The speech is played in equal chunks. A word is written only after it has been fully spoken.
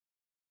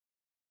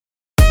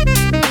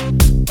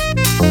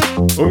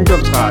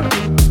Ungdomsradio.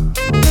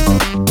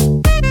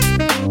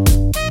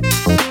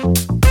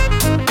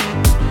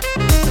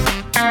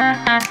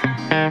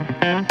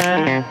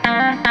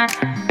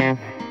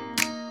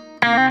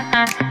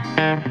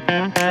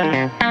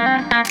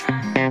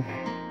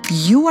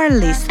 You are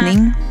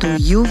listening to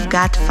You've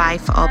Got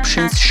 5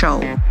 Options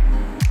show,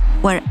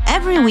 where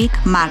every week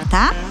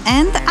Marta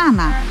and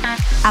Anna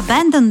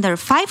abandon their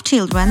 5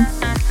 children,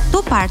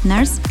 2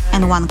 partners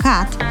and 1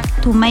 cat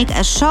to make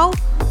a show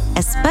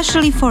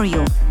especially for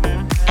you.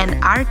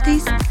 An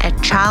artist, a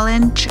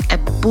challenge, a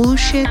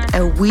bullshit,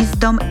 a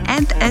wisdom,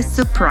 and a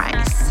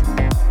surprise.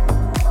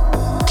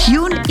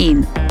 Tune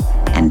in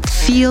and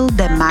feel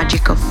the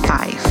magic of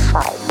 5.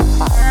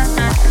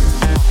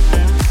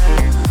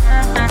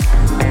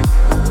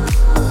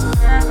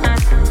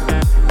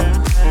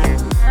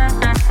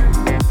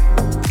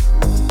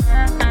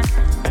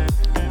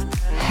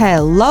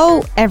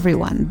 Hello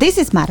everyone, this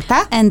is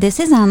Marta. And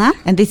this is Anna.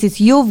 And this is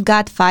You've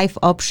Got 5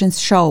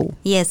 Options show.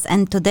 Yes,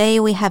 and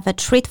today we have a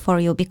treat for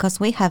you because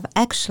we have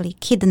actually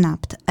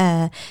kidnapped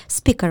a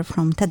speaker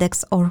from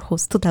TEDx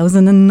Aarhus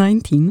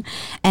 2019.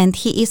 And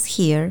he is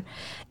here,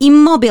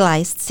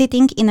 immobilized,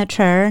 sitting in a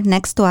chair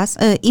next to us,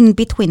 in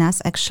between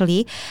us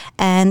actually.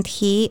 And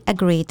he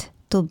agreed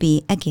to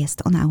be a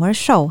guest on our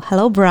show.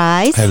 Hello,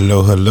 Bryce.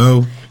 Hello,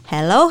 hello.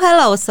 Hello,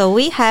 hello. So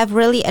we have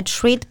really a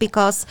treat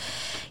because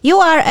you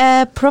are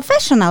a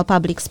professional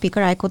public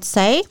speaker, I could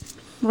say,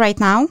 right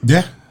now.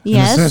 Yeah.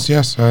 Yes. In a sense,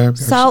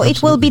 yes. So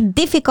it will be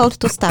difficult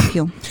to stop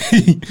you.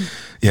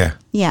 Yeah.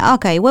 Yeah,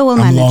 okay. We will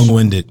manage. I'm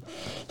long-winded.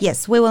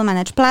 Yes, we will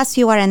manage. Plus,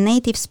 you are a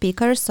native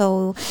speaker,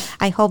 so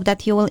I hope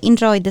that you will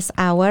enjoy this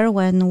hour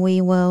when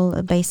we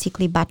will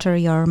basically butcher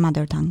your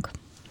mother tongue.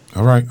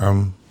 All right.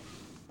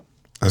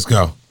 Let's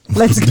go.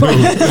 Let's go.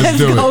 Let's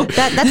do it.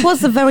 That was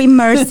very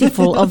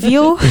merciful of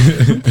you.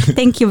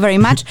 Thank you very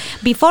much.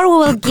 Before we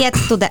will get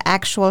to the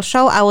actual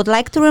show, I would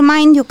like to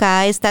remind you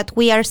guys that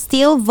we are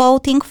still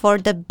voting for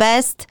the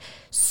best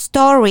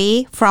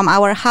story from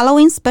our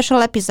Halloween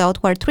special episode,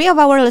 where 3 of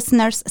our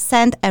listeners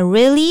sent a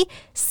really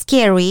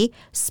scary,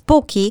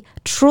 spooky,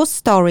 true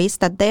stories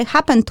that they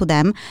happened to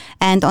them.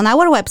 And on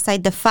our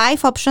website,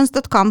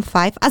 the5options.com,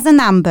 5 as a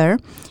number,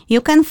 you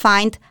can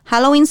find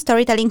Halloween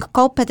Storytelling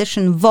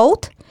Co-Petition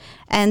Vote.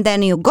 And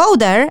then you go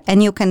there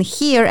and you can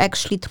hear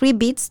actually 3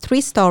 beats, 3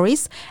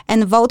 stories,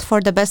 and vote for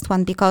the best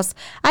one, because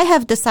I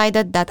have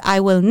decided that I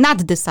will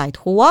not decide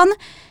who won.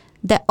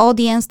 The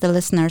audience, the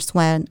listeners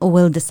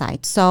will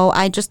decide. So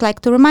I just like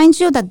to remind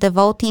you that the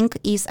voting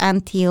is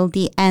until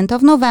the end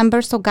of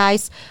November. So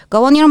guys,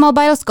 go on your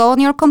mobiles, go on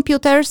your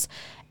computers,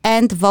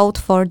 and vote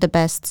for the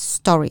best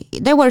story.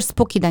 They were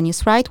spooky,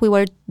 Dennis, right? We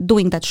were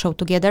doing that show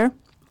together.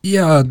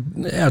 Yeah,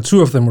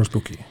 2 of them were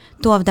spooky.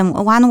 2 of them.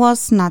 One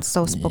was not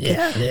so spooky.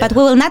 But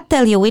we will not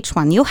tell you which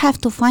one. You have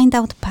to find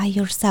out by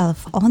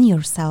yourself, on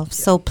yourself.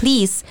 Yeah. So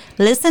please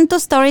listen to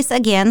stories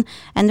again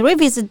and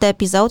revisit the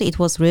episode. It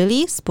was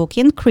really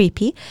spooky and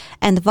creepy.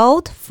 And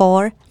vote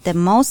for the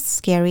most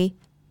scary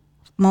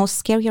or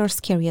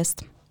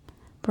scariest.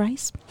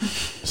 Bryce?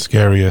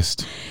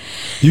 Scariest.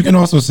 You can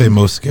also say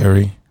most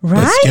scary.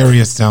 Right? But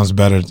scariest sounds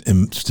better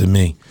to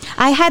me.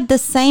 I had the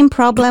same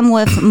problem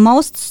with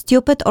most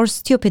stupid or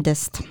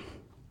stupidest.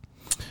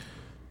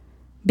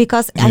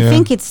 Because I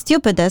think it's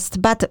stupidest,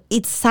 but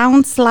it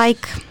sounds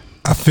like...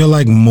 I feel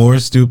like more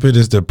stupid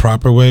is the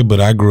proper way,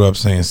 but I grew up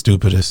saying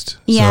stupidest.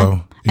 Yeah,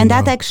 so, and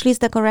that actually is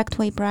the correct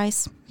way,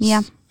 Bryce.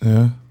 Yeah.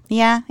 Yeah?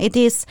 Yeah, it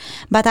is.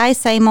 But I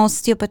say most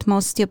stupid,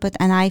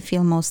 and I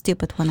feel most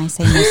stupid when I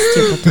say most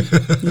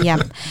stupid.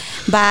 Yeah.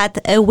 But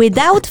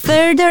without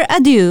further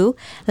ado,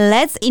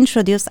 let's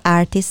introduce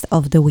Artist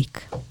of the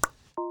Week.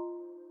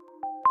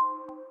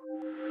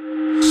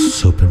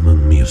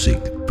 Superman Music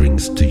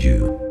brings to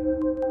you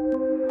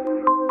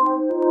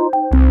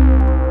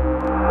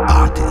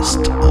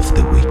Artist of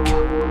the Week.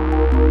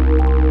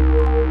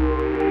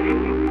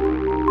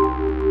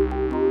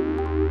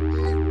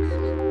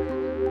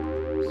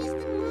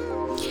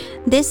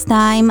 This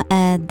time,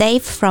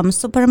 Dave from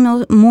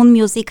Supermoon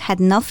Music had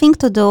nothing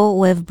to do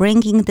with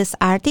bringing this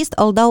artist,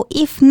 although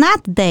if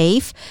not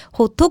Dave,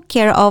 who took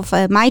care of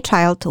my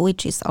child,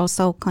 which is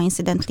also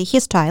coincidentally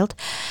his child,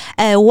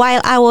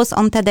 while I was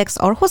on TEDx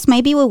Aarhus,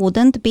 maybe we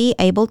wouldn't be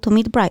able to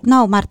meet Bright.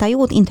 No, Marta, you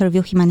would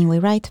interview him anyway,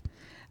 right?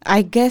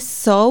 I guess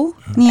so.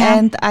 Yeah.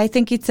 And I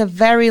think it's a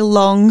very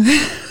long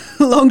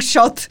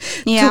shot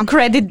to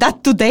credit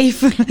that to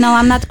Dave. No,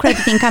 I'm not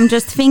crediting. I'm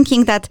just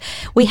thinking that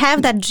we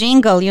have that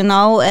jingle, you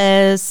know,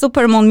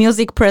 Supermoon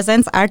Music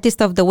presents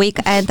Artist of the Week.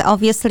 And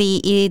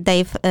obviously,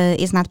 Dave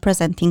is not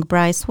presenting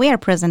Bryce. We are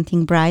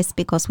presenting Bryce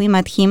because we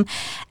met him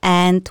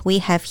and we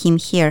have him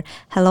here.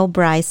 Hello,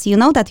 Bryce. You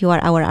know that you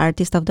are our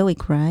Artist of the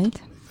Week, right?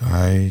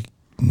 I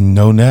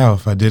know now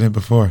if I didn't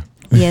before.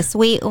 Yes,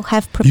 we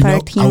have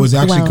prepared him. I was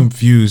actually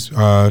confused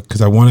because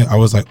I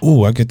was like,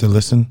 oh, I get to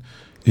listen,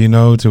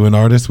 to an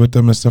artist with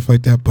them and stuff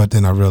like that. But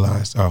then I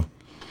realized,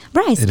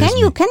 Bryce,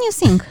 can you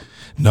sing?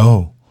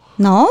 No.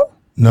 No?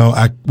 No,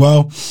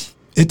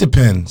 it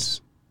depends.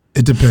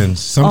 It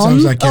depends.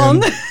 Sometimes I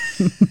can.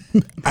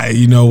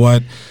 You know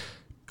what?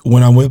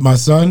 when I'm with my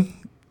son,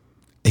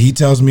 he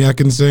tells me I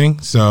can sing.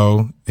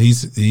 So he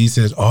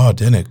says, "Oh,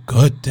 Dennis,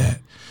 good, Dad."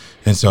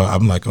 And so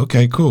I'm like,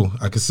 "Okay, cool,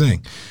 I can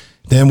sing."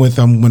 Then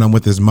when I'm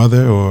with his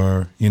mother,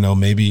 or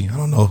maybe I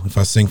don't know if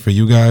I sing for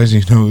you guys,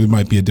 it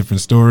might be a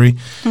different story.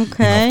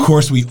 Okay. Of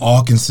course, we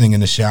all can sing in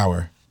the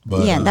shower.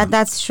 But,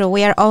 that's true.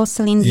 We are all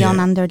Celine Dion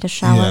under the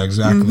shower. Yeah,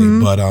 exactly.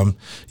 But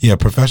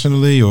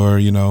professionally, or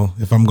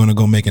if I'm gonna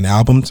go make an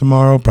album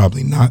tomorrow,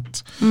 probably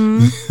not.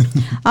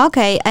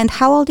 Okay. And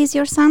how old is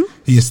your son?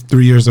 He is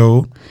 3 years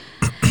old.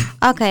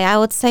 Okay, I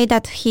would say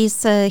that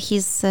his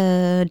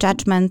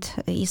judgment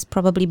is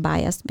probably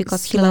biased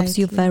because he loves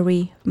you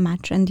very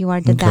much, and you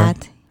are the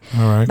dad.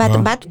 All right,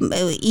 but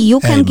you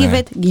can give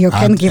it. You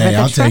can give it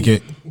a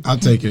try. I'll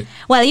take it.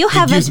 Well, you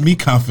have. It gives me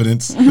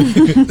confidence.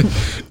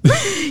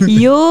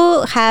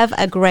 You have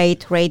a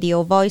great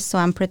radio voice, so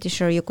I'm pretty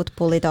sure you could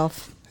pull it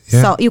off.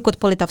 Yeah. So you could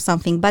pull it off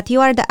something. But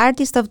you are the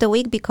artist of the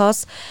week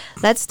because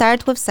let's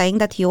start with saying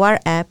that you are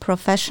a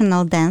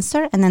professional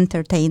dancer and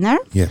entertainer.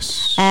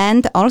 Yes.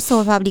 And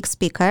also a public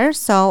speaker.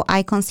 So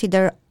I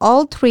consider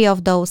all three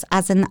of those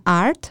as an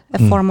art, a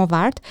form of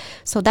art.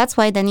 So that's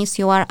why, Dennis,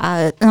 you are...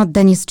 not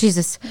Dennis,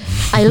 Jesus.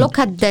 I look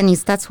at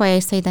Dennis. That's why I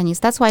say Dennis.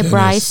 That's why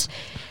Bryce...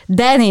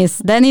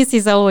 Dennis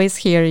is always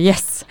here,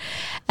 yes.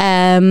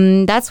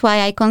 That's why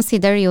I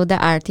consider you the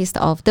artist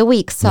of the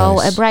week. So,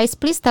 nice. Bryce,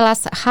 please tell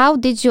us, how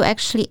did you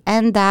actually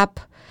end up,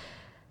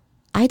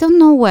 I don't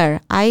know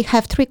where, I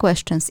have 3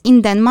 questions,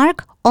 in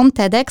Denmark, on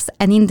TEDx,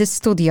 and in the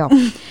studio.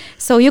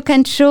 So you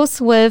can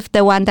choose with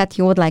the one that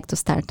you would like to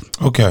start.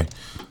 Okay.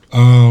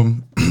 I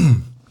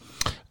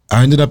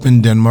ended up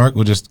in Denmark.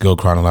 We'll just go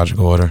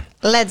chronological order.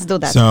 Let's do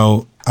that.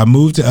 So I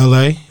moved to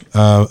LA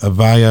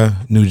via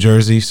New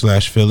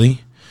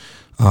Jersey/Philly.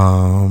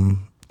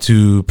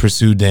 To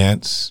pursue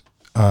dance,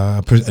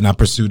 and I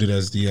pursued it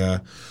as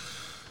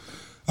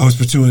I was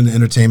pursuing the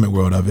entertainment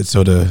world of it,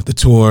 so the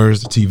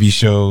tours, the TV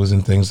shows,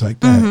 and things like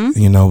that,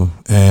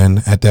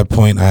 and at that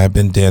point, I had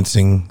been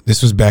dancing.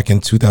 This was back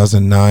in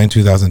 2009,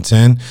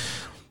 2010.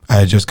 I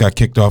had just got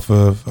kicked off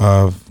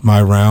of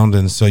my round,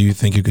 and So You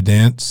Think You Could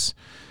Dance,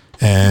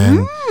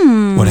 and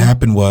what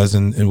happened was,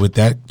 and with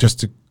that,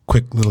 just a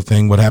quick little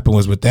thing, what happened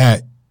was with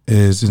that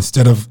is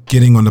instead of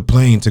getting on the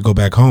plane to go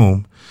back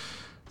home,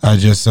 I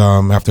just,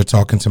 after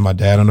talking to my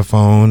dad on the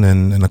phone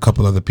and a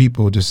couple other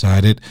people,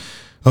 decided,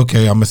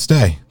 okay, I'm going to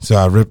stay. So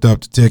I ripped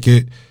up the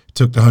ticket,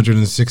 took the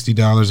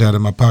 $160 out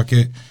of my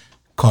pocket,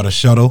 caught a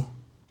shuttle,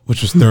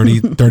 which was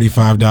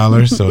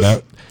 $35. So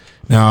that,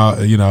 now,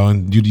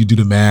 and you do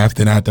the math.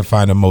 Then I had to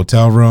find a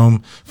motel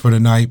room for the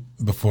night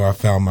before I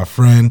found my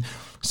friend.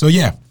 So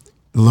yeah,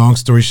 long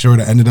story short,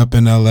 I ended up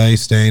in LA,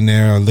 staying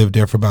there. I lived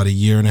there for about 1.5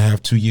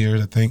 years, 2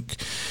 years, I think.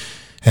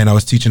 And I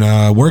was teaching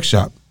a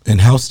workshop in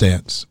house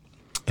dance.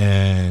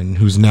 And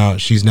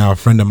she's now a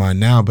friend of mine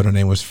now, but her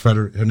name is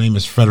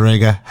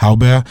Frederica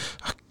Halber.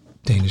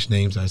 Danish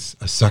names I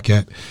suck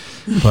at,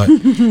 but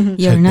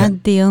you're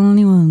not the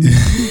only one.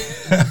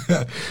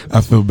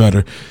 I feel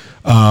better.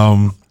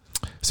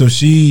 So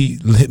she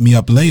hit me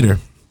up later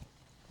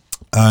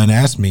and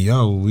asked me,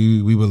 "Yo,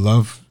 we would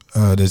love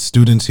the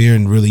students here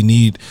and really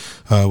need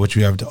what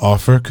you have to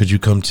offer. Could you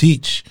come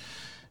teach?"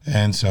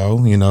 And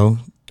so,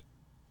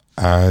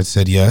 I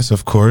said yes,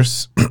 of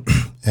course.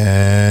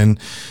 And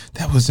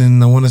that was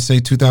in, I want to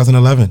say,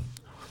 2011.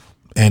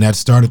 And that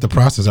started the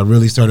process. I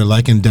really started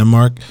liking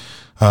Denmark.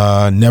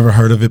 Never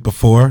heard of it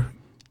before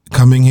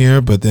coming here,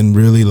 but then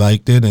really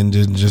liked it and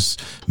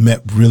just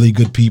met really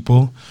good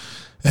people.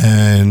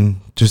 And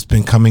just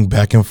been coming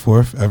back and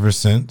forth ever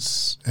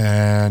since.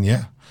 And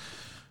yeah,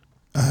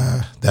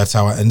 that's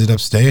how I ended up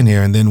staying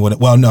here. And then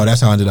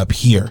that's how I ended up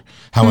here.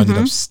 How I ended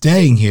up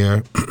staying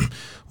here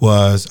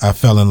was I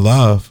fell in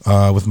love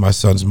with my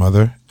son's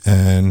mother,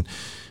 and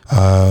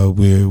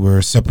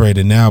we're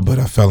separated now, but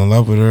I fell in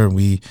love with her, and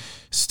we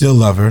still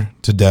love her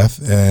to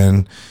death.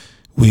 And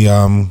we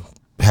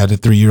had a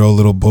 3-year-old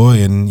little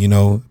boy, and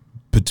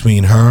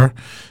between her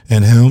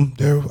and him,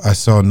 I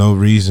saw no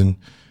reason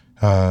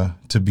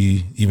to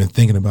be even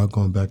thinking about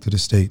going back to the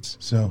States.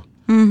 So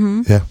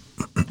yeah.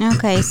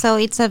 Okay, so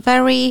it's a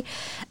very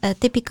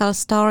typical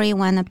story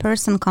when a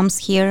person comes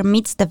here,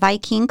 meets the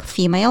Viking,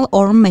 female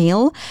or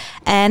male,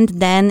 and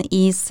then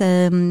is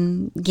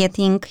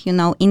getting,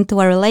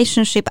 into a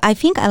relationship. I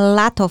think a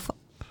lot of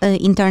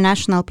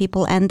international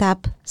people end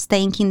up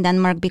staying in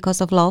Denmark because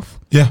of love.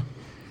 Yeah,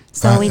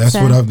 so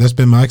that's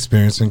been my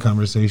experience in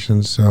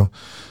conversations. So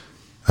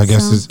I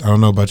guess I don't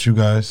know about you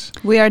guys.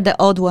 We are the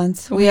odd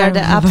ones. We are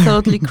the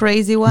absolutely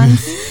crazy ones,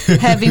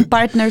 having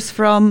partners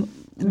from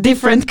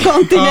different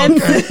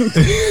continents.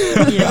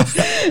 Yes.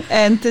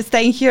 And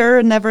staying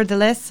here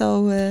nevertheless.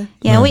 So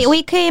nice.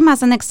 we came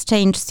as an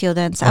exchange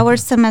students. Our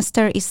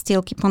semester is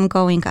still keep on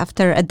going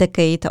after a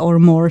decade or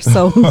more.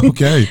 So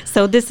okay.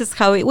 So this is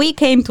how we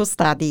came to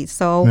study.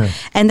 So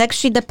and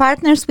actually the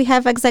partners we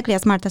have, exactly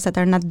as Marta said,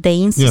 are not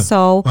Danes. Yeah.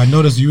 So I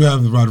noticed you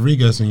have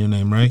Rodriguez in your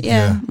name, right?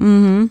 Yeah.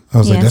 Mm-hmm. I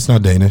was like, that's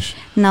not Danish.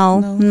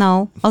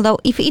 No. Although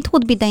if it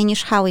would be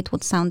Danish, how it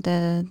would sound,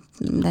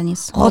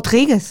 Dennis?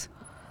 Rodriguez.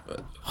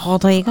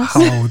 Rodriguez.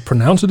 How we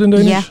pronounce it in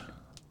Danish?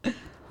 Yeah.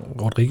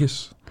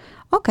 Rodriguez.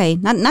 Okay,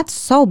 not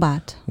so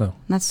bad. No.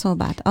 Not so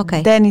bad.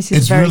 Okay. Dennis is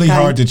It's very really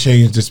kind. hard to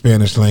change the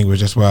Spanish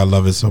language. That's why I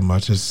love it so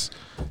much.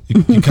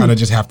 You kind of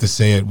just have to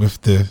say it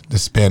with the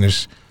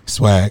Spanish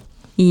swag.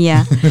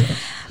 Yeah.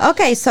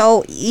 Okay,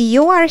 so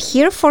you are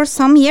here for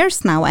some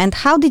years now. And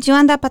how did you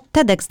end up at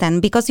TEDx then?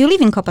 Because you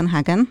live in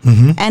Copenhagen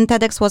and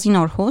TEDx was in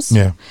Aarhus.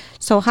 Yeah.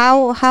 So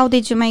how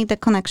did you make the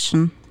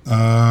connection?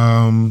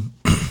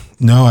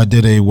 No, I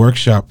did a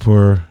workshop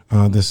for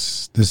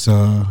this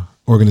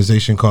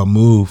organization called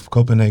Move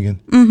Copenhagen.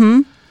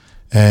 Mm-hmm.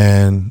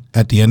 And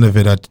at the end of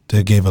it,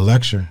 I gave a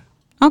lecture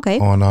Okay.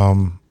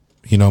 on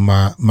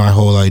my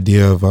whole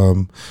idea of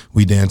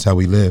we dance how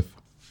we live.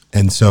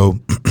 And so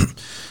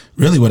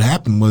really what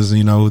happened was,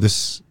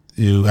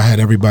 I had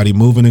everybody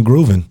moving and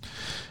grooving.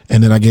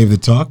 And then I gave the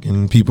talk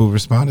and people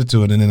responded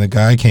to it. And then a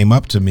guy came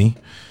up to me.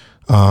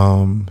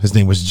 His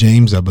name was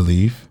James, I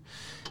believe.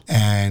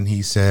 And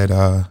he said,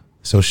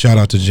 so shout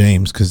out to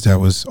James because that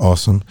was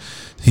awesome.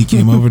 He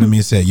came over to me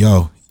and said,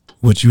 yo,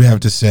 what you have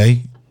to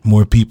say,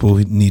 more people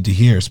need to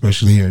hear,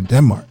 especially here in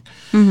Denmark.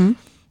 Mm-hmm.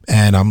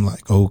 And I'm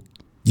like, oh,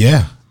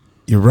 yeah,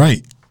 you're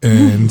right.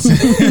 And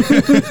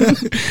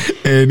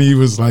and he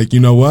was like, you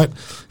know what?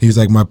 He's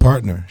like, my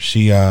partner,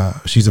 she's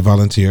a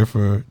volunteer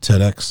for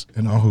TEDx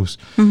in Aarhus.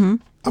 Mm-hmm.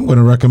 I'm going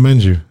to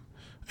recommend you.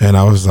 And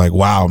I was like,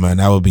 wow, man,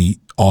 that would be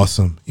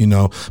awesome,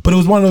 But it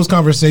was one of those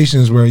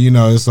conversations where,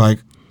 it's like,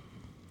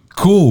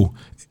 cool.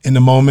 In the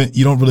moment,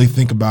 you don't really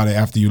think about it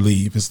after you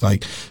leave. It's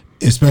like,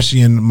 especially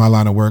in my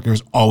line of work,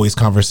 there's always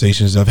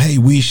conversations of, hey,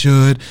 we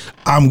should,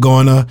 I'm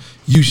gonna,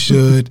 you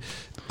should,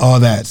 all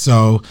that.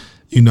 So,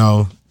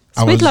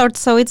 Sweet Lord,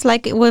 so it's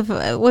like with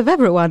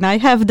everyone. I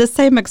have the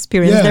same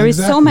experience. Yeah, there is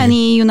so exactly.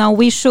 many,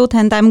 we should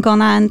and I'm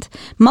gonna, and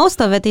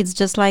most of it's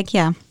just like,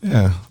 yeah.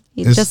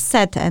 it's just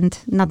set and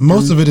not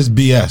most done. of it is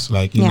BS,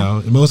 like,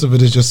 most of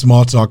it is just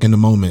small talk in the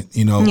moment,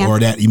 Yeah. or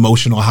that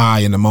emotional high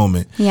in the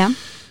moment. Yeah.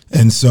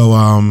 And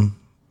so,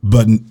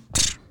 but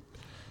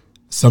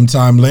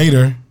sometime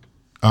later,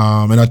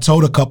 and I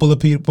told a couple of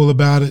people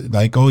about it,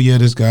 like, oh yeah,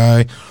 this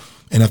guy.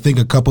 And I think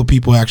a couple of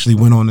people actually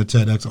went on to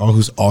TEDx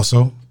Aarhus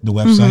also, the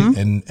website,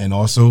 and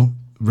also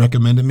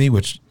recommended me,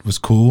 which was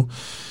cool.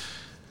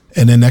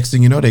 And then next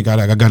thing you know, I got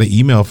an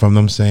email from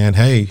them saying,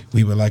 hey,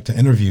 we would like to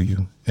interview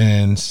you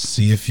and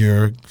see if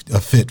you're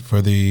a fit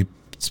for the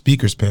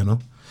speakers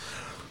panel.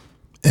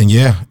 And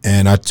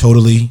and I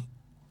totally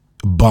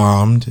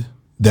bombed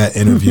that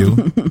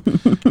interview.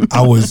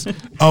 I was,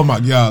 oh my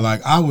God,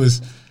 like I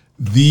was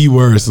the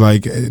worst.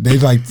 Like they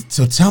like,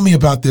 so tell me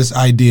about this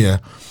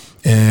idea.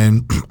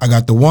 And I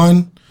got the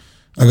one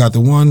who's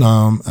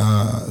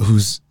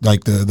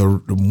like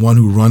the one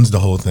who runs the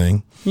whole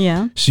thing.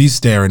 Yeah. She's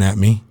staring at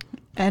me.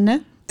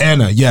 Anna,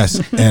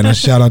 yes. Anna,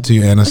 shout out to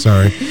you, Anna,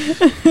 sorry.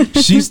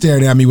 She's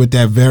staring at me with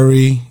that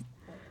very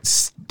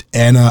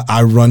Anna,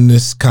 I run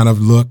this kind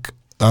of look.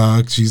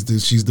 She's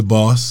the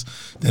boss.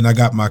 Then I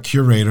got my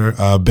curator,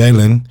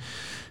 Balin,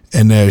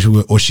 and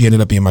she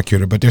ended up being my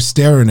curator. But they're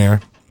staring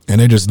there, and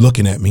they're just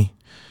looking at me.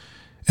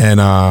 And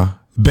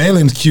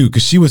Balin's cute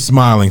because she was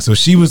smiling, so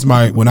she was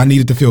when I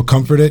needed to feel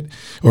comforted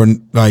or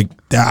like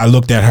that. I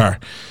looked at her,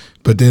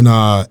 but then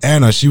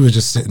Anna, she was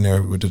just sitting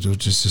there with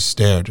just a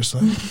stare, just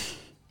like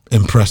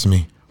impress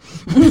me.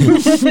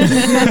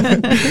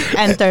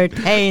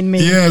 Entertain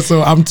me. Yeah,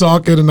 so I'm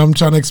talking and I'm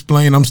trying to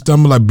explain. I'm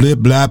stumbling like blip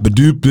blap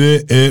badoop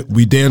blip.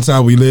 We dance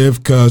how we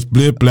live, cause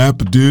blip blap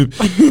badoop.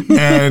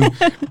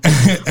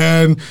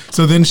 And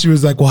so then she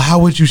was like, "Well, how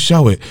would you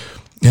show it?"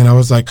 And I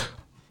was like,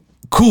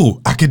 "Cool,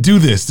 I could do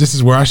this. This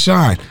is where I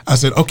shine." I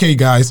said, "Okay,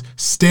 guys,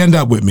 stand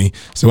up with me."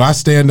 So I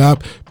stand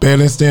up.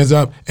 Balin stands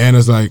up.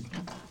 Anna's like.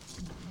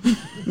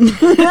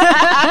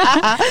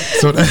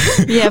 So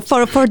yeah,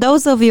 for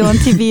those of you on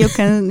TV,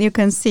 you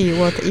can see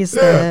what is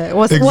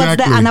what's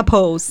the Anna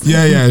pose.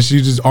 Yeah,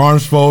 she just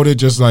arms folded,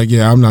 just like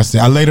I'm not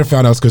saying. I later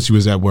found out it's because she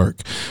was at work,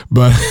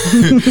 but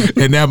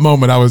in that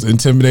moment I was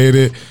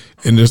intimidated,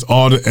 and just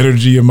all the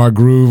energy in my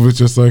groove was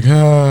just like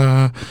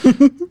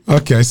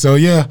Okay, so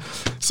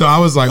so I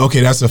was like, okay,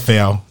 that's a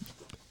fail,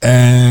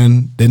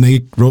 and then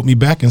they wrote me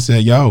back and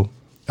said, "Yo,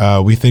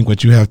 we think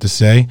what you have to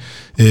say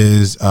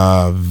is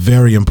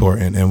very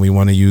important, and we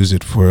want to use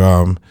it for,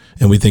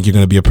 and we think you're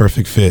going to be a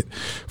perfect fit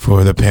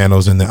for the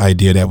panels and the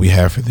idea that we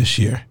have for this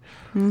year."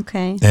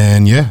 Okay.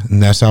 And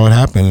and that's how it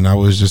happened. And I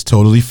was just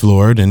totally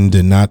floored and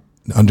did not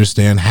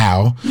understand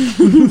how.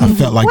 I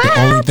felt like the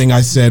only thing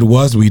I said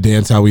was "we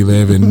dance how we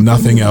live" and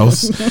nothing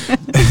else.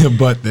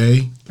 But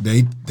they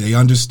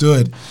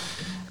understood.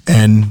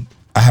 And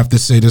I have to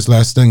say this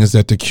last thing is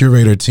that the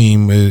curator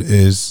team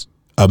is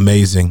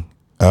amazing.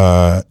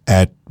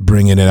 At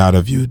bringing it out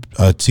of you.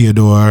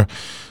 Theodore,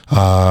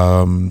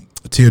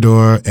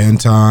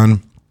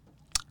 Anton,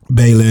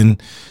 Balin,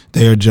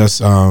 they are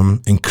just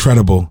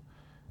incredible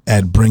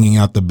at bringing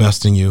out the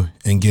best in you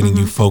and getting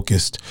you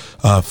focused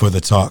for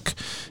the talk.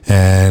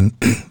 And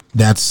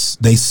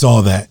they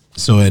saw that.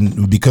 So,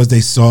 and because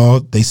they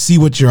see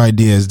what your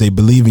idea is, they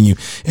believe in you,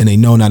 and they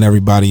know not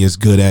everybody is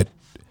good at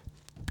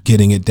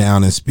getting it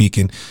down and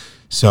speaking.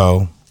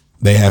 So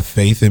they have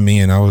faith in me,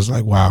 and I was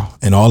like, wow.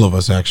 And all of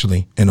us,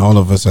 actually. And all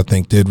of us, I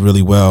think, did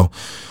really well,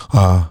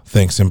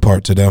 thanks in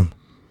part to them.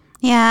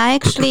 Yeah,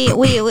 actually,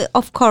 we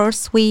of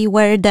course, we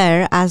were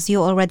there, as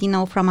you already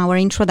know from our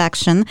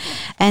introduction.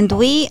 And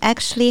we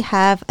actually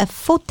have a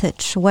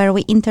footage where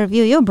we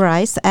interview you,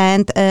 Bryce,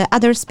 and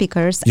other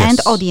speakers Yes. and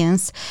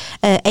audience,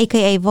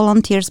 aka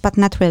volunteers, but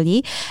not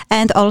really,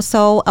 and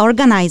also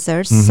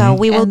organizers. So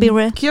we will be...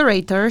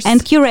 curators.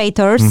 and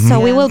curators.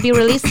 So we will be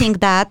releasing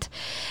that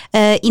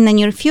in the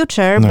near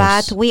future. Nice.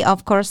 But we,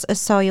 of course,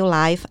 saw you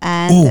live.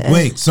 And Oh,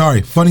 wait,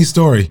 sorry. Funny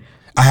story.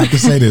 I have to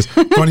say this.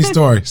 Funny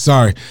story.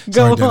 Sorry.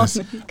 Go Dennis.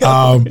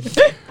 on.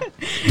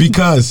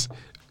 Because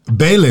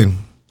Balin,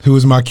 who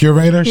was my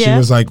curator, she Yeah.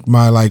 was like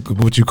my, like,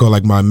 what you call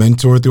like my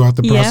mentor throughout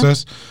the Yeah.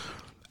 process.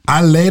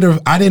 I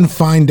didn't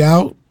find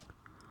out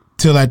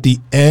till at the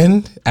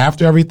end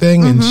after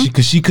everything, and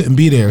because she couldn't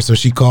be there, so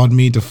she called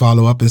me to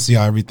follow up and see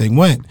how everything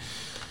went.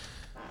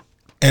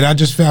 And I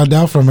just found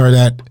out from her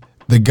that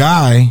the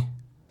guy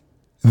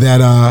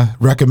that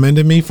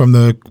recommended me from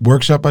the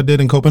workshop I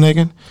did in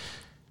Copenhagen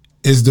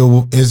is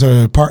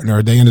her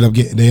partner. They ended up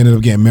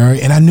getting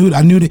married, and I knew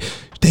that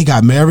they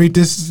got married.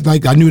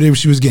 I knew that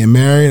she was getting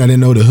married. I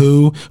didn't know the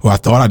who, or I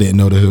thought I didn't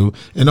know the who,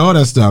 and all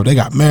that stuff. They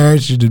got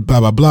married. She did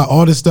blah blah blah,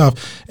 all this stuff,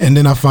 and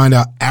then I find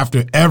out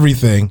after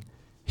everything,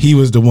 he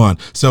was the one.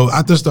 So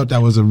I just thought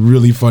that was a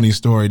really funny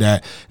story.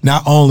 That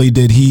not only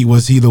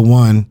was he the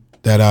one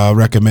that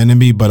recommended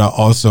me, but I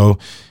also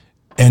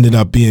ended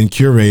up being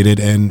curated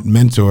and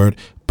mentored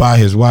by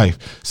his wife,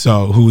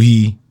 so who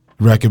he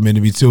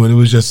recommended me to, and it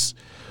was just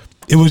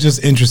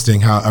interesting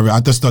how I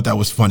just thought that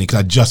was funny because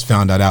I just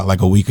found that out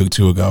like a week or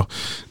two ago.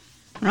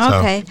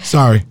 Okay. So,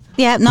 sorry.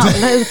 Yeah, no.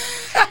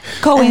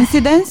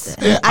 Coincidence?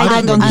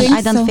 I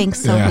don't so. think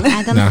so. Yeah.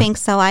 I don't No. think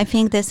so. I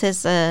think this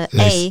is A,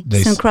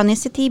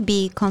 synchronicity,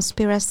 B,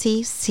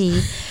 conspiracy,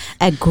 C,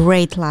 a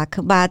great luck.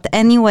 But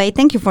anyway,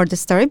 thank you for the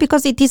story,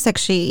 because it is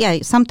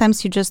actually,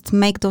 sometimes you just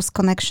make those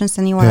connections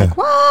and you are like,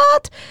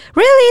 what?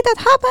 Really? That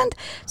happened?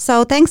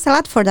 So thanks a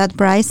lot for that,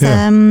 Bryce.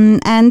 Yeah.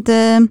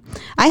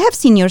 I have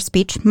seen your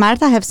speech.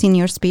 Marta have seen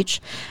your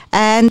speech.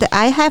 And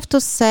I have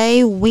to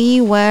say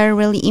we were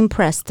really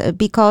impressed,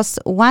 because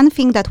one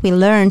thing that we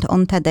learned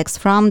on TEDx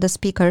from the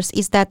speakers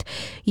is that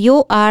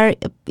you are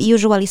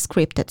usually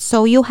scripted.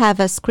 So you have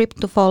a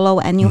script to follow,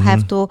 and you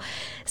have to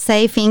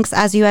say things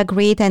as you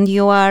agreed, and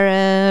you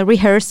are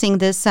rehearsing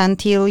this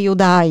until you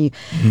die.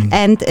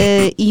 And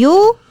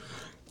you...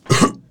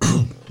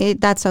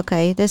 That's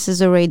okay. This is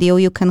a radio.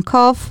 You can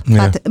cough,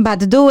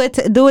 but do it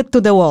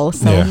to the wall.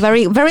 So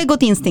very, very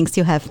good instincts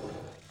you have.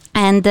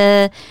 And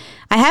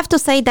I have to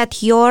say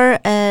that your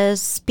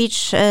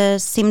speech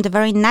seemed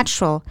very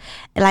natural.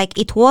 Like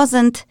it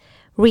wasn't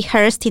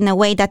rehearsed in a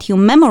way that you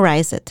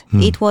memorize it.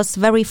 It was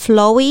very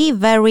flowy,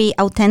 very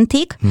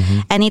authentic,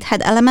 and it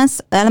had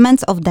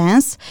elements of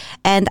dance.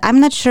 And I'm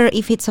not sure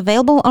if it's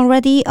available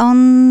already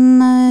on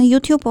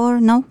YouTube or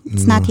no,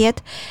 it's not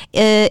yet.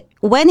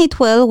 When it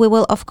will, we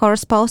will of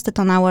course post it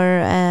on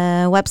our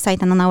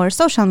website and on our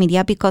social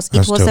media, because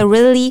it was a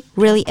really,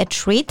 really a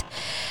treat.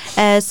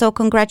 So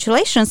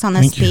congratulations on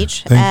the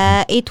speech.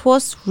 It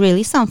was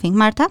really something.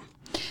 Marta?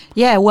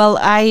 Yeah, well,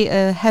 I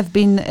have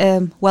been,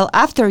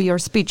 after your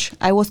speech,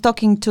 I was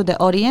talking to the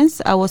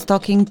audience, I was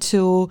talking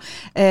to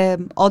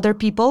other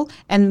people,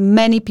 and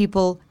many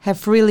people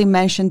have really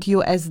mentioned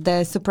you as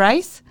the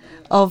surprise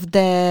of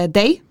the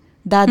day,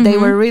 that they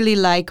were really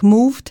like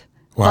moved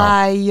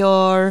by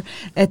your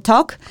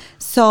talk.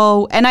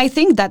 So, and I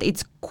think that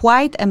it's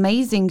quite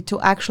amazing to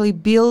actually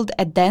build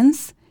a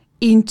dance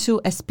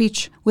into a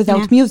speech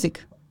without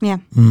music. Yeah.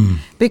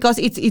 Because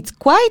it's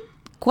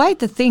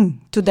quite a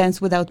thing to dance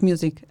without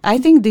music. I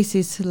think this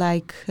is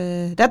like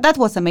that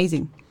was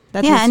amazing.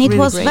 That was and it really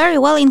was great. very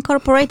well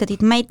incorporated.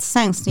 It made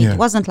sense. Yeah. It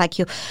wasn't like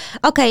you.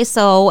 Okay,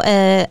 so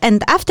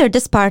and after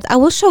this part, I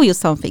will show you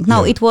something.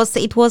 No, it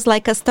was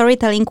like a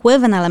storytelling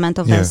with an element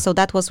of dance. So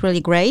that was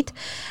really great.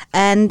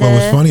 And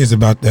what's funny is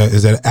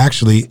that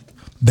actually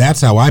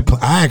that's how I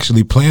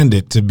actually planned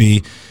it to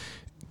be.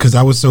 Because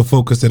I was so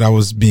focused that I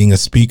was being a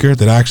speaker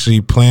that I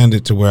actually planned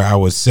it to where I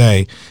would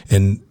say,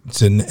 and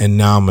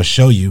now I'm going to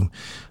show you.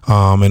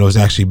 And it was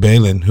actually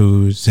Balin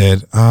who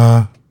said,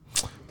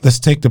 let's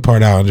take the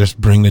part out and just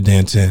bring the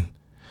dance in.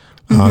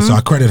 So I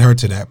credit her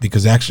to that,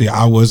 because actually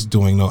I was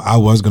going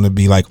to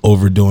be like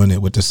overdoing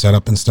it with the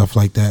setup and stuff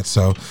like that.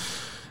 So,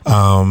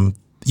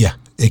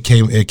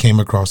 it came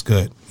across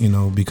good,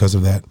 because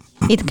of that.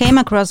 It came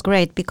across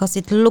great because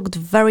it looked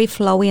very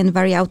flowy and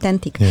very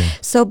authentic.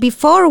 So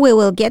before we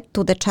will get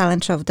to the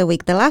challenge of the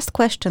week, the last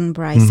question,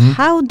 Bryce,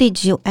 how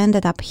did you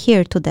ended up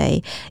here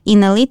today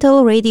in a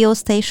little radio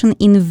station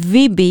in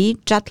Viby,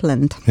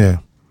 Jutland? Yeah.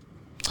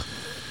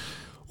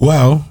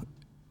 Well,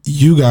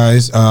 you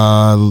guys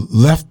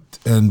left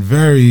a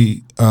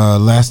very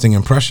lasting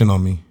impression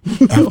on me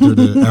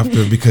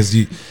after because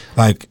you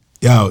like.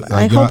 Yo,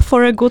 like I hope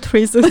for a good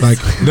reason. Like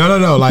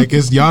no. Like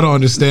it's y'all don't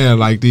understand.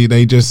 Like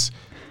they just.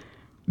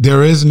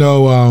 There is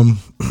no,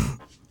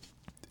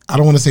 I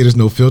don't want to say there's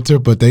no filter,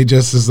 but they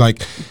just is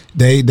like,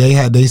 they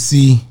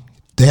see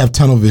they have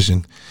tunnel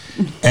vision,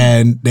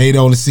 and they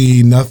don't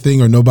see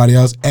nothing or nobody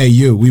else. Hey,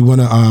 you, we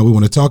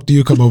wanna talk to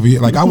you. Come over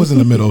here. Like I was in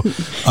the middle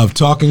of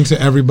talking to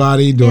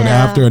everybody doing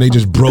after, and they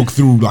just broke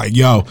through. Like,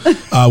 yo,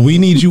 we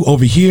need you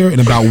over here in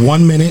about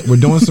 1 minute. We're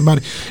doing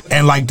somebody,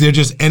 and like they're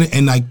just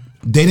and like.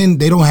 They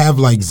don't have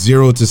like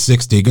 0 to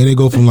 60. They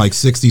go from like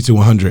 60 to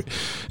 100.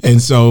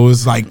 And so it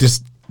was like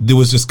this, it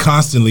was just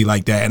constantly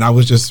like that. And I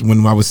was just,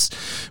 when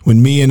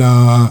me and,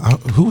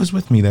 who was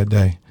with me that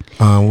day?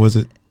 Was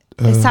it?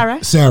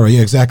 Sarah? Sarah,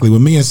 yeah, exactly.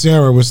 When me and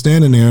Sarah were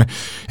standing there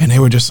and they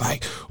were just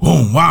like,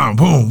 boom, wow,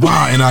 boom,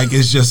 wow. And like,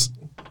 it's just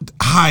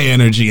high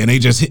energy and they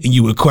just hitting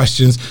you with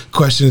questions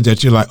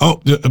that you're like, oh,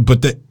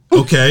 but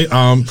okay,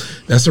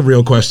 that's a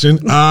real question.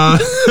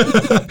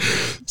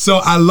 So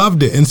I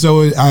loved it. And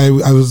so I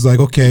was like,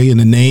 okay, and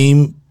the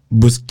name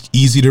was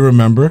easy to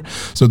remember.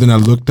 So then I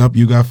looked up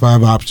You Got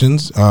 5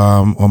 Options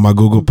on my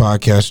Google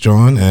podcast,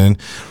 John. And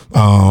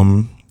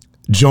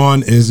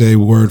John is a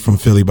word from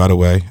Philly, by the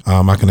way.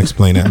 I can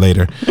explain that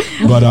later.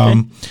 But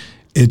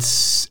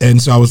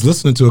and so I was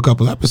listening to a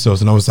couple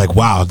episodes and I was like,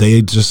 wow,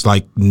 they just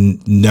like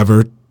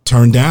never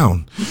turned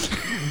down.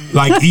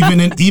 Like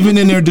even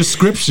in their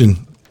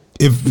description,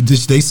 if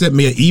they sent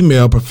me an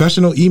email,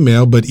 professional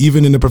email, but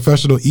even in the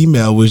professional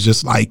email was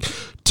just like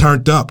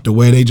turned up the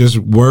way they just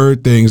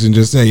word things and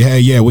just say, hey,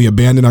 yeah, we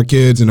abandon our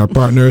kids and our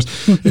partners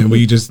and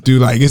we just do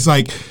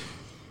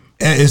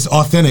it's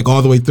authentic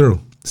all the way through.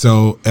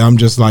 So I'm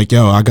just like,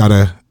 yo, I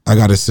gotta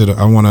sit.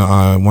 I want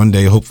to one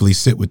day hopefully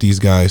sit with these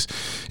guys.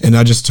 And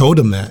I just told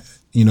them that,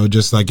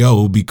 just like, yo,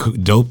 it would be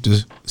dope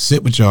to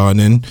sit with y'all. And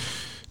then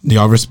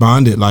y'all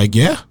responded like,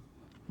 yeah,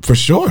 for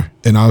sure.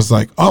 And I was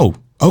like, oh,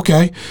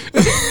 okay.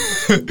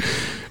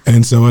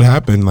 And so it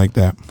happened like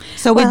that.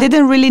 So we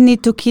didn't really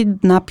need to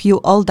kidnap you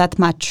all that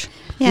much.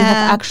 You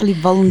have actually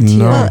volunteered.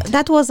 No. Well,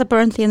 that was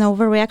apparently an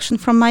overreaction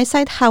from my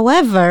side.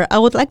 However, I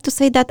would like to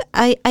say that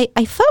I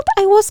felt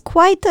I was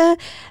quite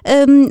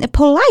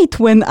polite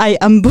when I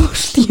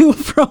ambushed you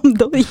from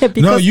the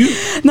because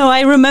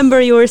I remember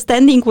you were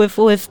standing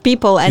with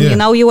people and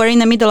you were in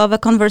the middle of a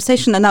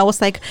conversation and I was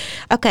like,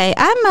 okay,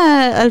 I'm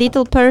a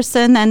little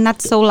person and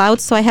not so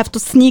loud, so I have to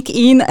sneak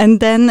in.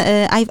 And then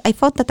I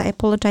thought that I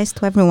apologized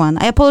to everyone.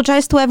 I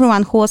apologized to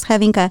everyone who was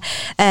having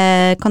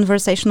a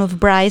conversation with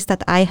Bryce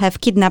that I have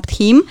kidnapped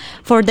him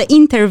for the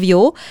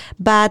interview,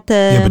 but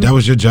but that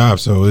was your job,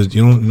 so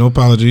no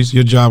apologies.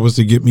 Your job was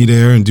to get me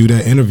there and do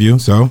that interview.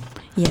 So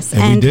yes,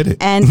 and we did it.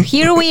 And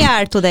here we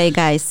are today,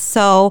 guys.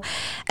 So,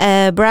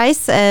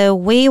 Bryce,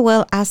 we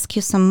will ask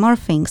you some more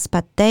things,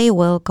 but they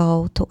will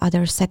go to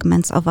other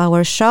segments of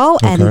our show.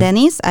 Okay. And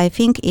Dennis, I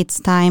think it's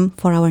time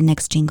for our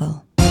next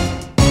jingle.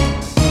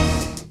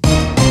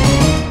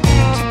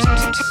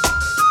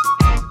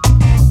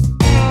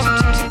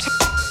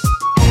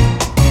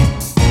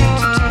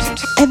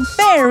 A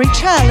very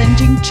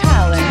challenging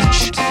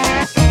challenge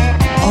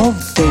of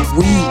the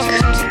week.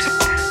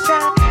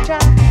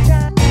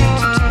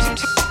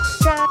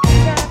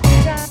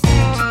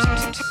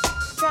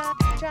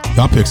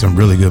 Y'all picked some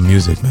really good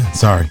music, man.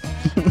 Sorry.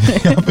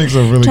 Y'all picked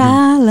some really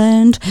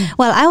Challenge.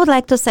 Well, I would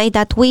like to say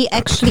that we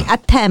actually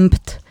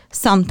attempt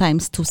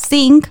sometimes to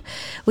sing.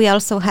 We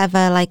also have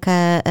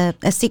a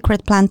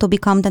secret plan to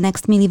become the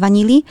next Milli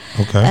Vanilli.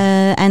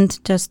 Okay. And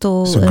just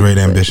to... It's a great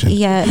ambition.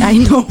 Yeah, I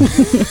know.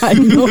 I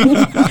know.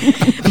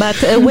 But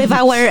with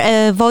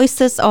our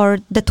voices or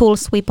the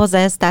tools we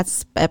possess,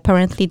 that's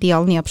apparently the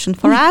only option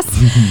for us.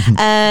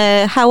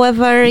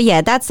 However,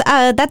 yeah, that's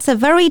a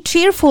very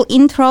cheerful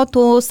intro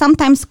to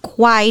sometimes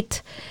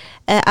quite...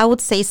 I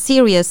would say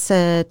serious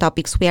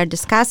topics we are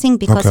discussing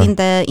because in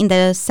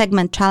the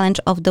segment challenge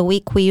of the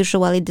week we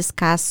usually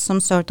discuss some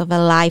sort of a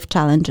life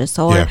challenges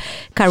or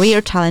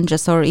career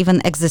challenges or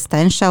even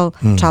existential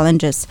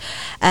challenges.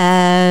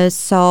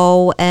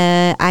 So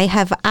I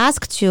have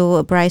asked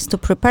you, Bryce, to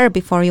prepare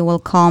before you will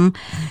come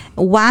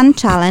one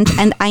challenge,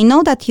 and I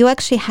know that you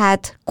actually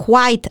had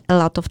quite a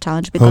lot of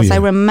challenge because I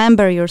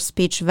remember your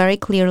speech very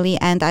clearly,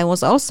 and I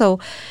was also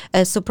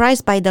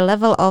surprised by the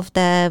level of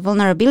the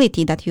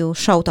vulnerability that you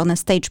showed on a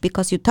stage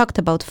because you talked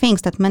about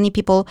things that many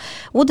people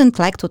wouldn't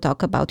like to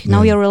talk about. You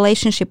know, your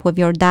relationship with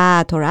your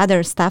dad or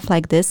other stuff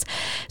like this.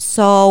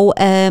 So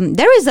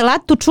there is a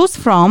lot to choose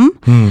from,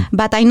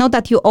 but I know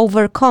that you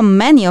overcome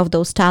many of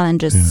those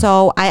challenges. Yeah.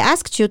 So I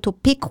asked you to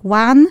pick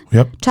one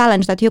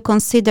challenge that you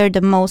consider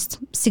the most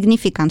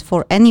significant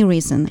for any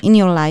reason in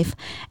your life,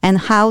 and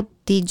how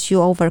did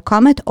you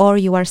overcome it, or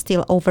you are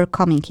still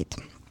overcoming it?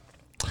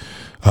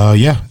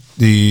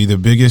 The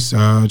biggest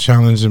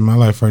challenge in my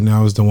life right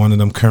now is the one that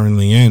I'm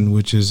currently in,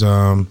 which is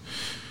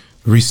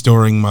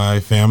restoring my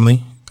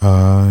family.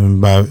 I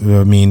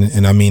mean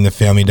the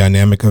family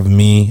dynamic of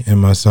me and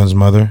my son's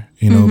mother,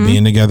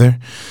 being together,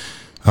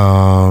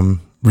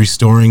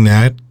 restoring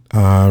that,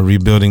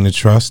 rebuilding the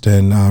trust,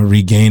 and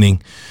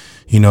regaining,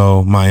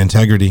 my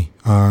integrity,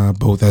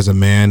 both as a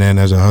man and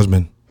as a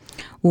husband.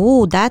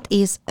 Oh, that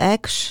is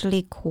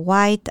actually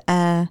quite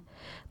a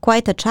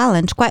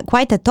challenge,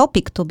 quite a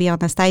topic, to be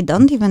honest. I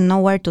don't even know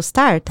where to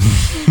start.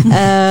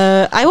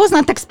 I was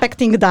not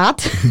expecting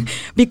that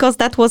because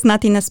that was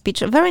not in a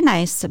speech. Very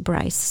nice,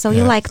 Bryce. So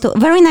you like to...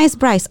 Very nice,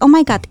 Bryce. Oh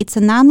my God, it's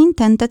an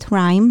unintended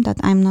rhyme that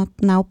I'm not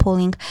now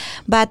pulling.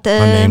 But My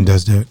name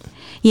does that.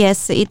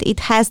 yes, it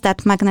has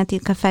that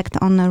magnetic effect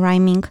on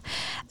rhyming.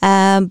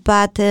 Coming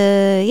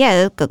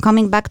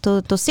back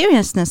to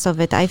seriousness of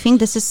it, I think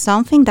this is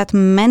something that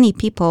many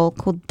people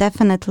could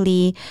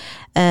definitely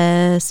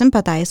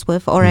sympathize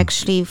with or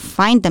actually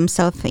find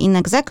themselves in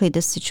exactly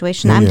this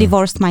situation. I'm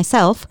divorced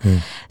myself,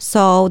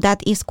 so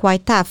that is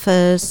quite tough.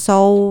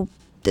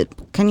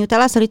 Can you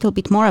tell us a little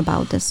bit more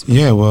about this?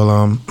 Yeah,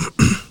 well,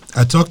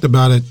 I talked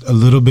about it a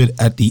little bit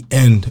at the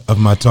end of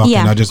my talk,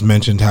 and I just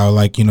mentioned how,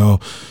 like, you know,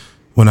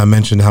 when I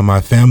mentioned how my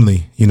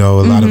family, you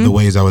know, a lot of the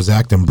ways I was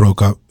acting broke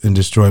up and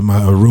destroyed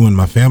ruined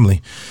my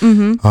family.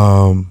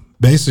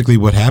 Basically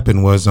what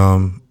happened was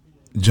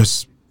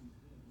just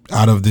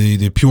out of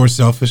the pure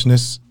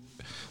selfishness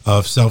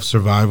of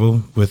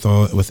self-survival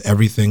with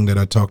everything that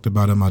I talked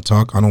about in my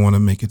talk. I don't want to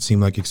make it seem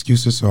like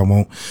excuses, so I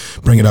won't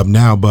bring it up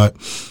now. But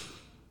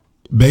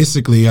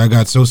basically, I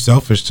got so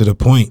selfish to the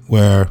point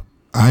where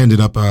I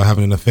ended up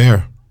having an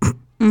affair.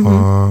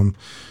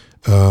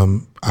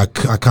 I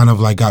kind of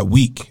like got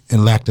weak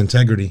and lacked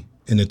integrity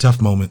in the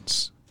tough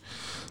moments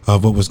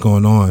of what was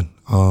going on.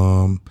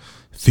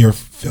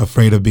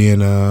 Afraid of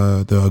being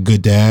a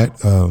good dad,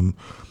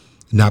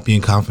 not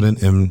being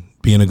confident in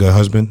being a good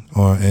husband,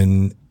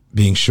 and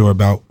being sure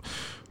about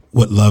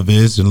what love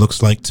is and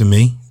looks like to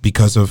me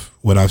because of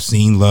what I've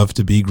seen love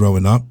to be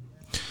growing up.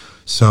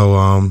 So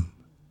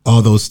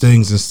all those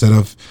things, instead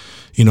of,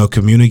 you know,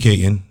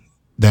 communicating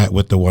that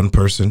with the one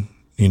person,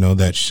 you know,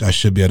 that I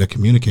should be able to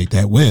communicate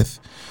that with,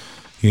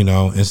 you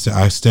know,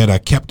 instead I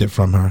kept it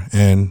from her.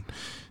 And,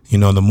 you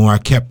know, the more I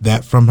kept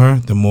that from her,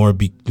 the more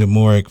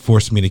it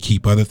forced me to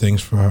keep other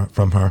things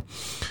from her.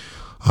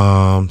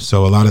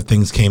 So a lot of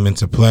things came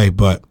into play,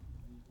 but,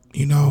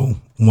 you know,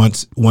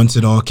 once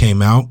it all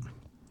came out,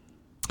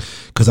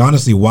 because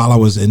honestly, while I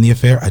was in the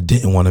affair, I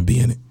didn't want to be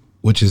in it,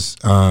 which is,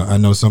 I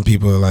know some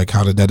people are like,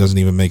 that doesn't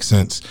even make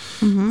sense.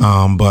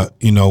 But,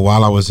 you know,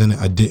 while I was in it,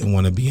 I didn't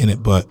want to be in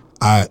it, but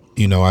I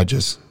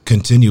just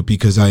continued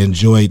because I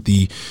enjoyed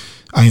the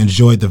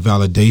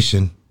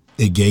validation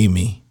it gave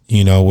me,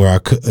 you know, where I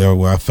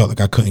felt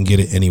like I couldn't get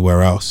it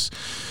anywhere else.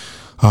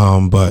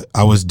 But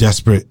I was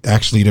desperate.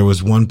 Actually, there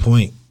was one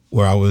point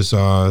where I was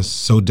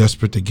so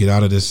desperate to get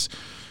out of this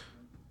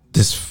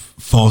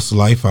false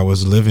life I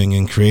was living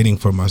and creating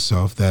for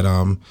myself that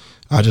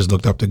I just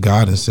looked up to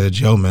God and said,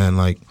 yo, man,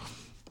 like,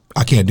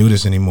 I can't do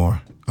this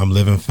anymore. I'm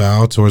living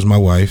foul towards my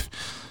wife.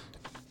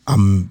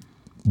 I'm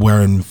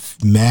wearing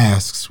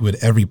masks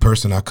with every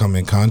person I come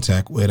in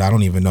contact with. I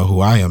don't even know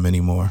who I am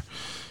anymore.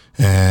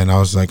 And I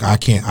was like,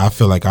 I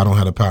feel like I don't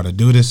have the power to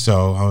do this.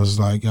 So I was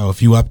like, yo,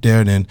 if you up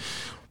there, then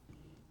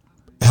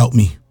help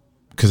me,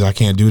 because I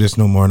can't do this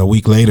no more. And a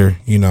week later,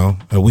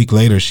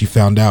 she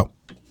found out.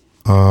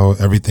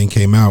 Everything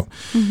came out.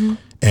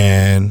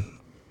 And,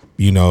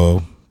 you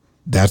know,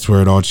 that's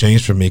where it all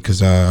changed for me,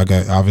 because I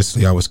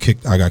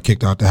got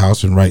kicked out the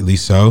house, and rightly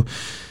so.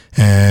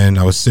 And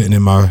I was sitting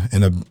in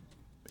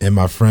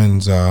my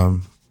friend's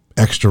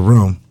extra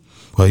room.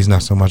 Well, he's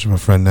not so much of a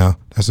friend now.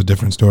 That's a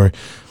different story.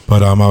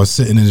 But I was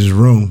sitting in his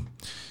room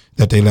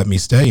that they let me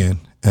stay in,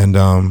 and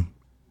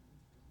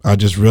I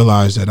just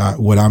realized that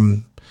what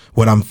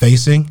I'm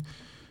facing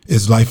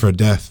is life or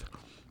death.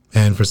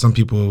 And for some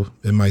people,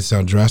 it might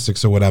sound drastic.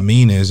 So what I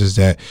mean is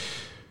that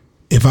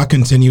if I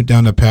continued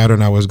down the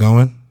pattern I was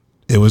going,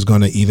 it was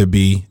going to either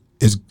be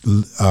it's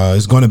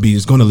going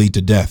to lead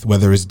to death,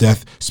 whether it's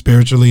death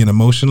spiritually and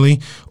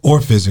emotionally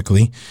or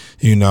physically,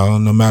 you know,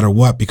 no matter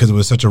what, because it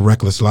was such a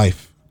reckless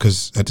life.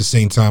 Because at the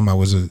same time, I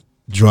was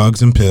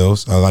drugs and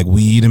pills, like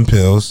weed and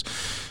pills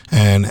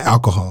and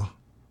alcohol.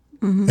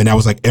 And that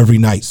was like every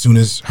night. Soon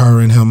as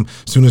her and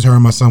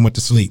my son went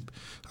to sleep,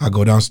 I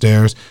go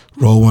downstairs,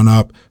 roll one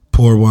up,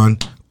 pour one,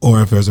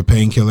 or if there's a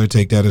painkiller,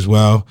 take that as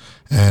well.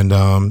 And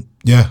I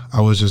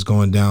was just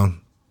going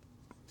down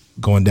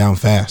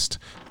fast.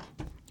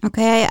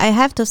 Okay, I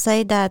have to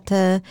say that,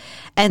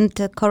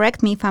 and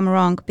correct me if I'm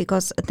wrong,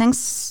 because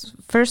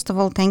first of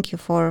all, thank you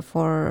for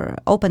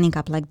opening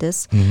up like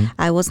this.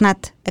 I was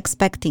not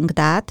expecting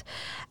that.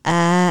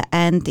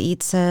 And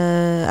it's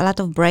a lot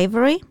of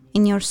bravery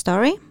in your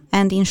story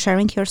and in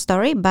sharing your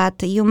story.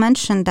 But you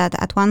mentioned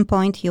that at one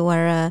point you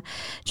were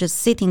just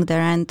sitting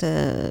there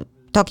and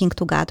talking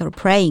to God or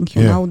praying,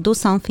 you know, do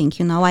something,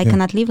 you know, I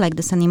cannot live like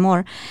this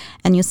anymore.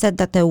 And you said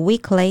that a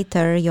week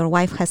later your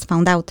wife has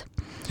found out.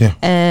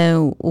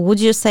 Would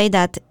you say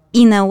that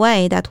in a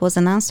way that was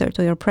an answer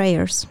to your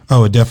prayers?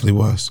 Oh, it definitely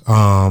was.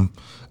 I'm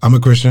a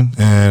Christian,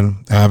 and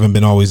I haven't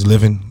been always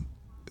living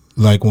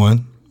like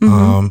one.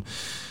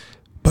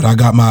 But I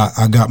got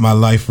my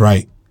life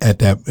right at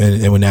that,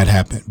 and when that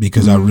happened,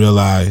 because I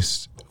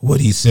realized what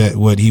he said,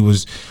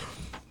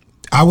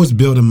 I was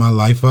building my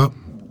life up,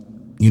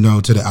 you know,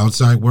 to the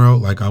outside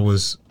world. I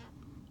was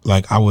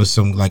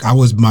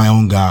my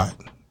own God.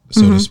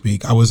 so to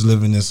speak. I was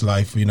living this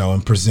life,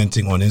 and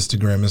presenting on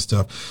Instagram and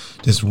stuff,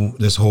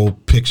 this whole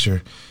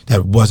picture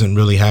that wasn't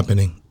really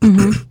happening.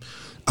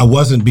 I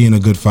wasn't being a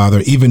good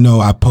father, even though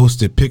I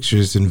posted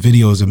pictures and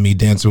videos of me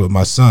dancing with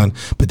my son,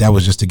 but that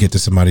was just to get to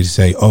somebody to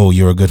say, oh,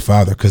 you're a good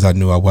father, because I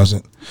knew I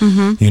wasn't,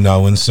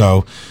 and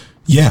so,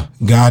 yeah,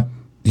 God,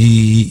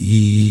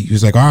 he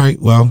was like, all right,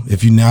 well,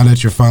 now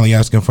that you're finally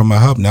asking for my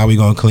help, now we're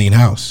going to clean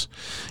house.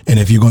 And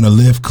if you're going to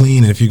live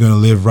clean, and if you're going to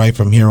live right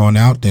from here on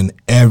out, then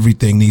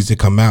everything needs to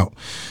come out.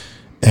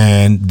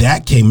 And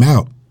that came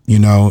out,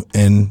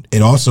 and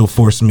it also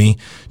forced me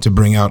to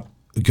bring out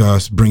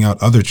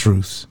other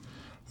truths,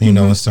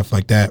 and stuff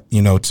like that,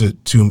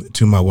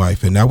 to my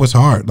wife. And that was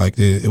hard. Like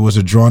it was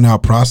a drawn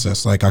out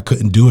process. Like I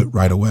couldn't do it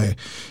right away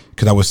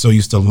because I was so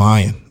used to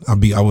lying. I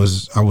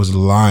was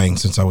lying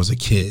since I was a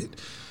kid,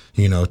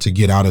 to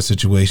get out of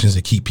situations,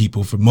 to keep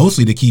people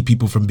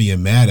from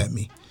being mad at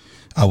me.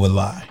 I would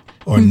lie,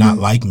 or not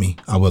like me.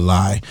 I would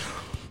lie,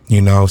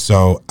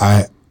 so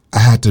I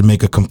had to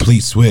make a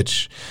complete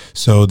switch.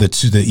 So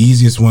the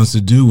easiest ones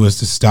to do was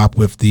to stop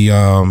with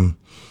the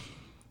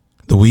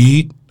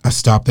weed. I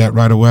stopped that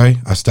right away.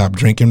 I stopped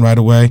drinking right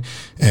away,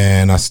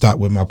 and I stopped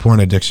with my porn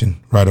addiction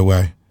right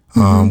away,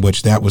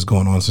 which that was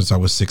going on since I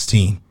was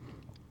 16.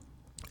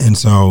 And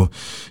so,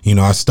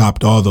 I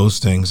stopped all those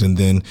things, and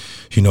then,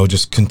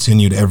 just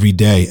continued every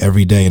day,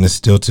 and it's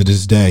still to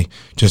this day,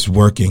 just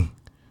working,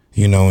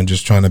 and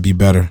just trying to be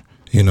better,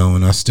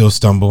 and I still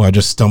stumble. I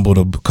just stumbled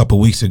a couple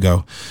weeks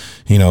ago,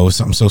 it was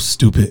something so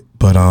stupid,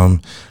 but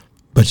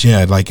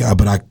yeah,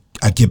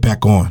 I get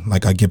back on,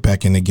 I get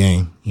back in the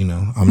game,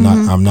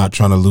 I'm not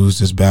trying to lose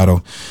this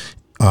battle,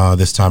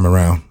 this time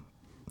around.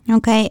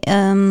 Okay.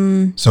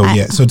 So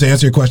to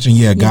answer your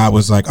question, God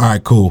was like, all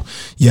right, cool.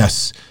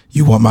 Yes.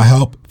 You want my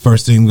help?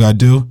 First thing we got to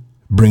do,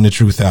 bring the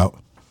truth out.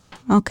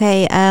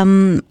 Okay.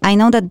 I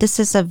know that this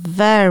is a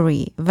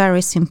very,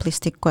 very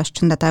simplistic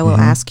question that I will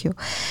ask you.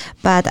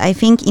 But I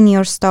think in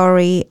your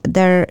story,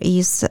 there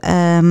is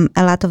a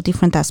lot of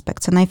different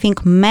aspects. And I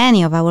think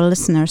many of our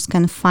listeners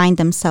can find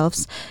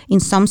themselves in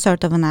some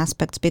sort of an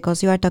aspect,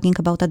 because you are talking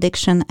about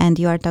addiction, and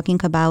you are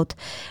talking about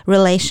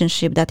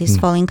relationship that is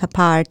falling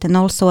apart, and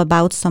also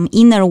about some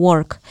inner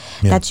work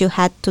that you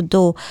had to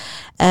do.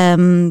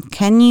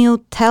 Can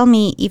you tell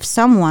me, if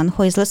someone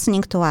who is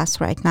listening to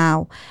us right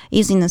now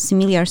is in a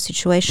similar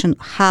situation,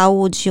 how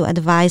would you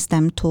advise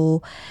them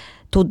to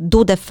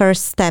do the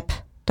first step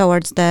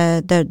towards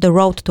the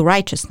road to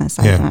righteousness?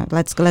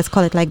 Let's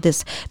call it like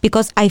this,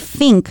 because I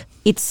think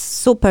it's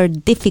super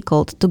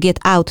difficult to get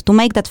out, to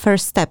make that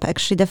first step.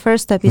 Actually, the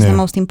first step is the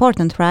most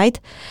important, right?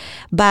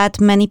 But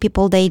many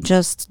people, they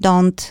just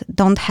don't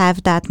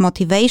have that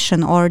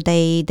motivation, or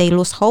they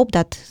lose hope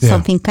that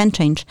something can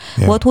change.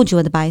 What would you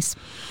advise?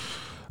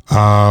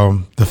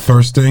 The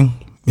first thing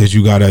is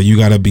you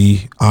gotta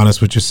be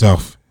honest with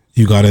yourself.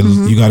 You gotta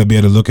be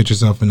able to look at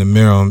yourself in the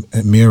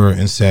mirror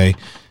and say,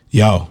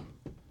 yo,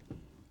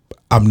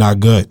 I'm not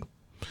good.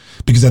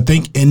 Because I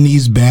think in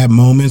these bad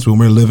moments when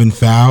we're living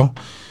foul,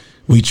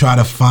 we try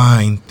to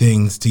find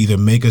things to either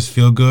make us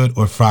feel good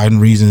or find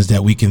reasons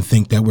that we can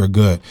think that we're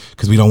good,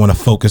 because we don't want to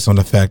focus on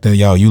the fact that,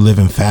 yo, you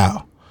living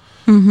foul.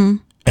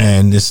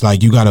 And it's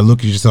like, you got to look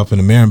at yourself in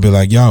the mirror and be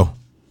like, yo,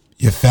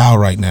 you're foul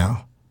right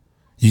now.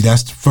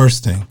 That's the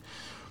first thing.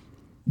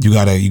 You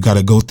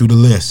gotta go through the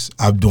list.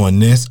 I'm doing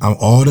this.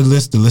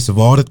 The list of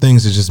all the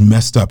things is just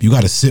messed up. You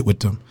got to sit with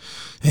them,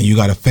 and you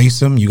got to face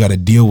them. You got to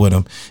deal with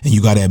them, and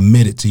you got to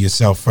admit it to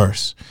yourself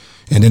first.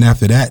 And then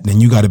after that, then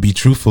you got to be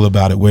truthful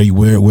about it.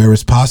 Where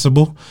it's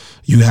possible,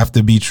 you have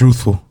to be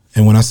truthful.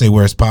 And when I say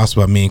where it's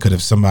possible, I mean, because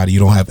if you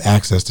don't have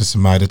access to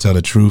somebody to tell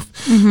the truth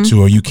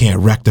to, or you can't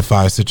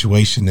rectify a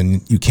situation,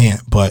 then you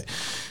can't. But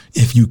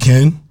if you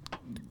can,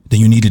 then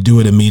you need to do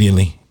it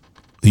immediately.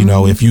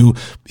 If you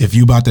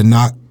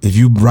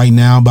right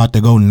now about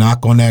to go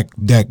knock on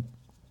that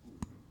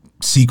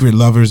secret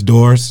lover's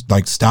doors,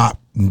 stop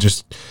and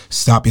just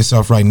stop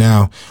yourself right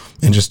now,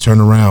 and just turn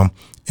around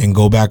and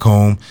go back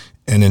home,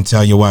 and then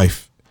tell your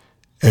wife.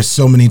 There's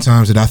so many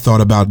times that I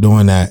thought about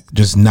doing that,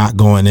 just not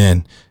going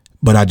in,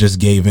 but I just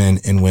gave in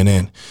and went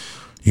in,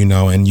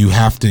 and you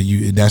have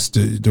to, that's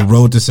the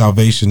road to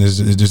salvation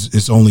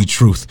is only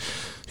truth.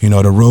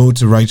 The road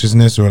to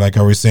righteousness, or like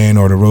I was saying,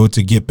 or the road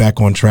to get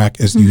back on track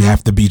is you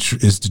have to be,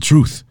 is the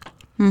truth.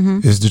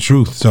 Is the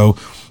truth. So,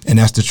 and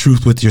that's the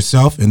truth with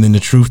yourself, and then the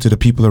truth to the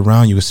people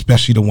around you,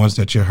 especially the ones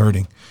that you're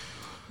hurting.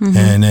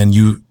 And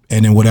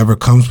then whatever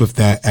comes with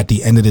that at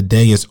the end of the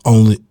day is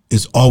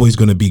always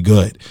going to be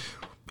good.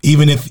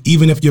 Even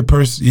if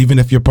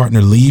your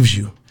partner leaves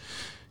you,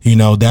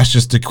 that's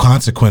just the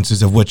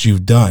consequences of what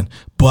you've done.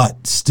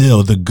 But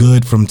still, the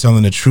good from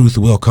telling the truth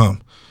will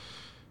come.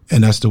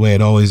 And that's the way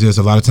it always is.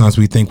 A lot of times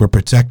we think we're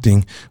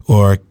protecting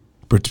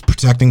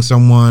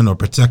someone, or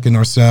protecting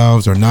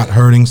ourselves, or not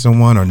hurting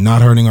someone, or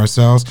not hurting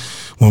ourselves,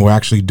 when we're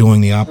actually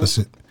doing the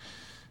opposite.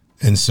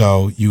 And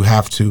so you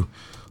have to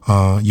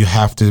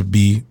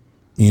be,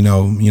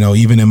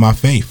 even in my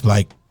faith,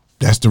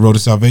 that's the road to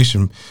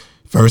salvation.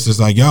 First, it's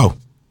like, yo,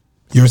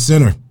 you're a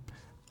sinner,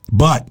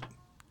 but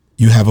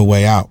you have a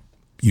way out.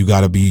 you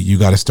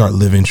gotta start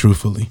living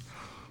truthfully.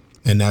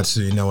 And that's,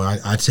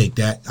 I take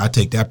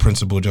that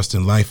principle just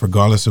in life,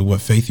 regardless of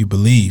what faith you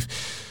believe.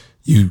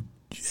 You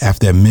have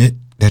to admit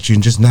that you're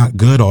just not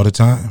good all the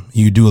time.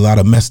 You do a lot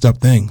of messed up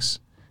things,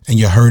 and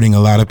you're hurting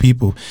a lot of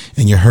people,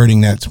 and you're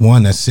hurting that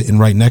one that's sitting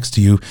right next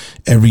to you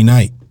every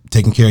night,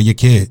 taking care of your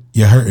kid.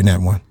 You're hurting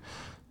that one.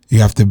 You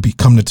have to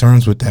come to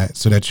terms with that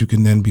so that you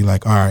can then be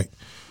like, all right,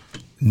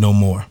 no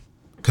more.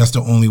 'Cause that's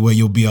the only way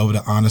you'll be able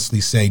to honestly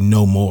say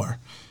no more.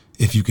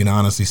 If you can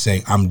honestly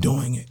say, I'm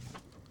doing it.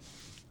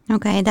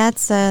 Okay,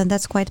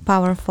 that's quite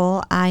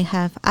powerful. I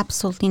have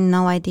absolutely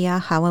no idea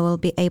how I will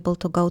be able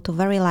to go to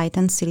very light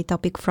and silly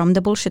topic from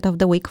the bullshit of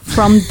the week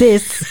from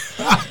this.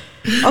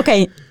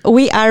 Okay,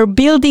 we are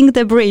building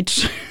the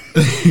bridge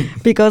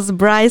because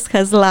Bryce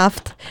has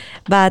laughed.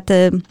 But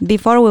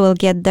before we will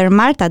get there,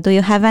 Marta, do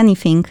you have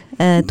anything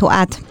to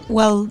add?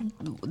 Well,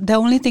 the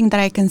only thing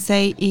that I can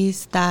say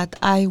is that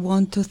I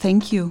want to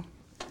thank you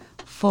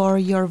for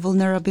your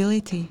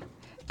vulnerability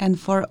and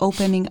for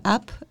opening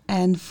up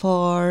and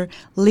for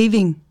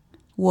living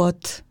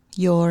what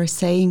you're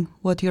saying,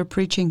 what you're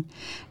preaching.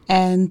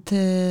 And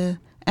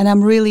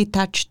I'm really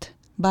touched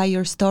by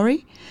your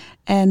story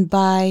and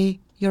by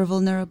your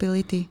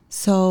vulnerability.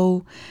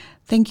 So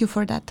thank you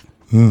for that.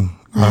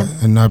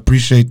 And I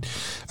appreciate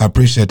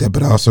that,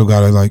 but I also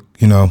gotta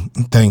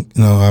thank,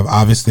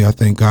 obviously I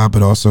thank God,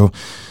 but also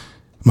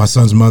my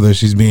son's mother.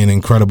 She's being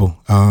incredible,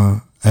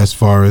 as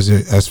far as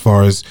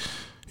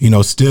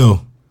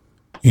still,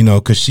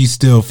 cause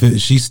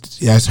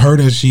she's as hurt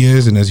as she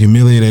is and as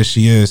humiliated as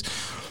she is,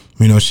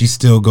 she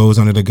still goes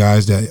under the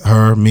guise that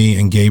her, me,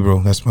 and Gabriel,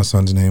 that's my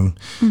son's name,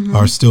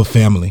 are still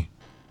family.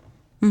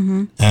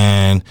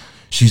 And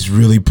she's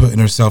really putting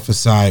herself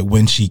aside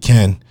when she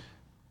can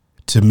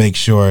to make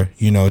sure,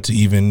 to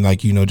even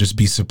just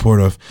be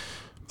supportive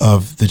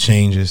of the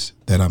changes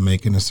that I'm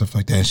making and stuff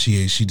like that. And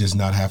she does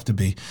not have to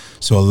be.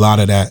 So a lot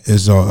of that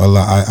is a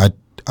lot.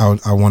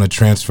 I want to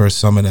transfer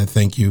some of that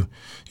thank you,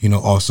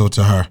 also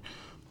to her,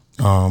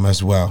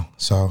 as well.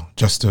 So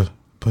just to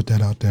put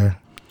that out there.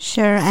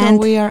 Sure. So And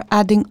we are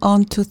adding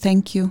on to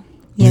thank you.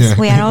 yes, Yeah.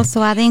 we are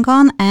also adding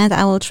on, and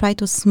I will try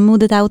to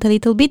smooth it out a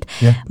little bit.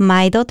 Yeah.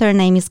 My daughter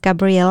name is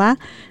Gabriela,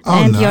 Oh,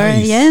 and nice.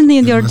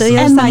 your My son-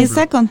 And my Gabriel.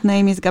 second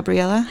name is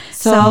Gabriela.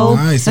 So-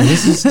 Nice. And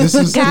this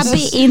is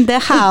Gabby in the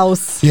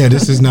house. yeah,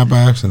 this is not by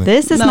accident.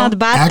 This is No. not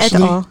bad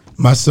Actually, at all.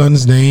 my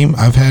son's name,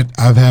 I've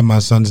had my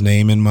son's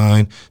name in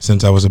mind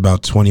since I was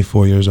about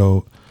 24 years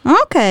old.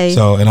 Okay.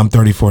 So, and I'm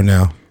 34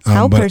 now.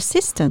 How but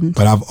persistent.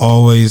 I've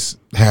always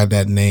had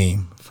that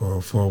name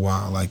for a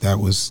while. Like that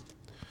was,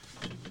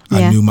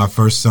 Yeah. I knew my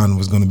first son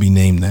was going to be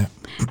named that.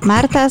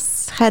 Marta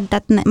had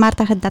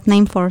that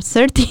name for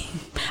 30.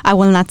 I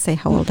will not say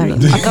how old are you.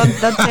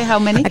 Don't say how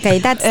many. Okay,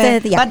 that's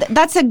yeah. But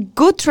that's a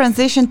good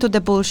transition to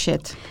the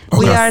bullshit.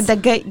 We Okay. are the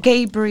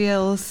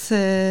Gabriel's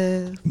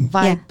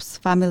vibes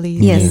family.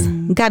 Yes,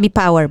 Gabby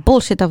Power,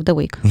 bullshit of the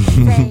week.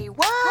 Say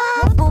what?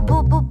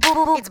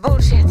 It's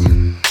bullshit.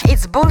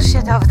 It's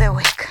bullshit of the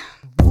week.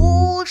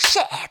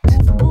 Bullshit.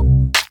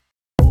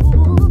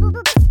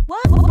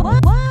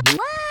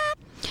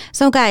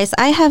 So guys,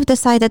 I have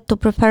decided to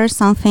prepare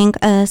something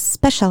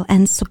special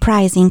and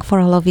surprising for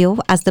all of you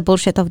as the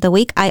bullshit of the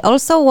week. I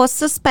also was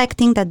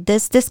suspecting that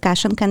this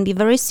discussion can be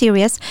very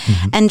serious,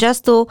 and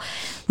just to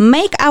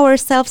make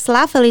ourselves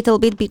laugh a little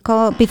bit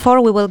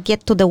before we will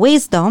get to the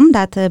wisdom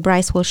that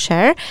Bryce will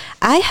share,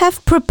 I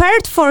have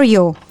prepared for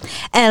you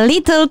a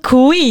little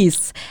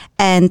quiz,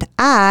 and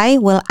I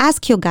will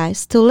ask you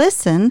guys to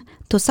listen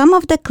to some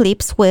of the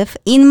clips with,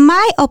 in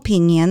my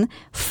opinion,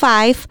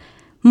 5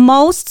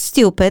 most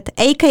stupid,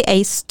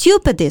 aka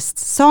stupidest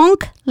song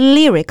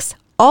lyrics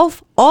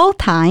of all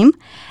time,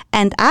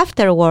 and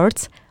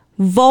afterwards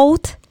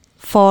vote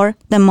for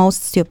the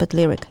most stupid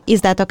lyric.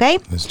 Is that okay?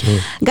 Let's do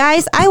it.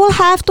 Guys, I will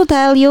have to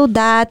tell you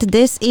that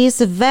this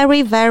is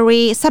very,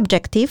 very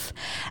subjective.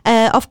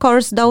 Of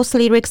course, those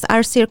lyrics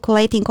are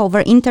circulating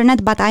over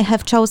internet, but I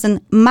have chosen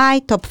my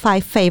top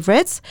 5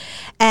 favorites.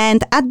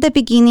 And at the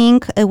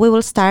beginning, we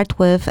will start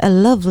with a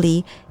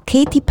lovely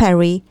Katy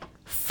Perry,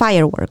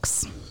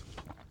 Fireworks.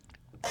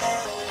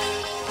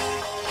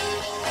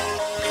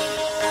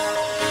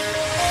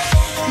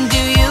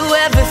 Do you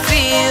ever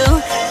feel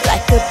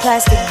like a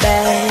plastic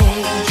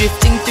bag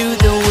drifting through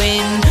the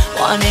wind,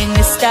 wanting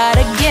to start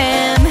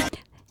again?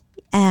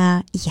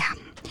 Yeah.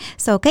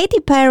 So Katy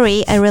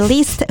Perry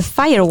released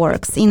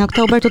Fireworks in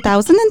October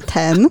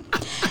 2010,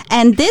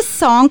 and this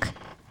song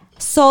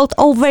sold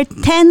over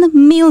 10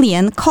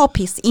 million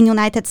copies in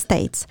United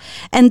States.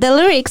 And the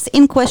lyrics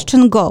in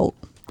question go: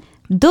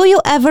 do you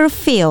ever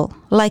feel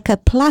like a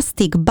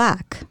plastic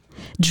bag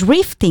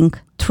drifting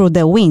through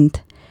the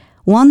wind,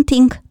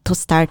 wanting to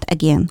start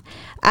again?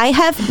 I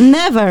have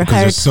never Because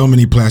heard... there's so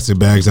many plastic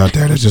bags out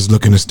there that's just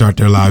looking to start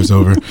their lives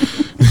over.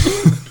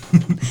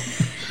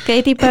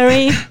 Katy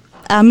Perry,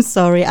 I'm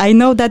sorry. I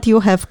know that you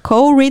have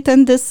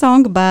co-written this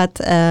song, but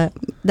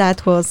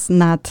that was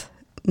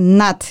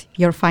not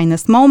your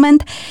finest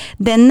moment.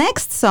 The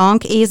next song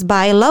is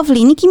by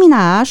lovely Nicki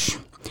Minaj,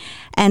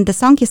 and the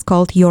song is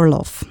called Your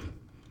Love.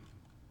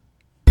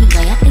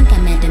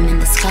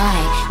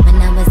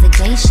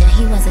 geisha,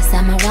 he was a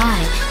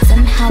samurai.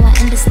 Somehow I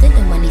understood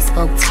him when he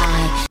spoke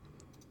Thai.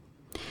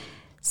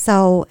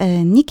 So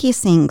Nikki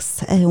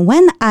sings,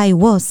 when I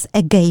was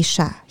a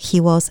geisha,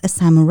 he was a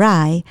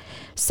samurai.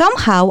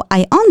 Somehow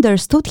I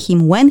understood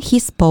him when he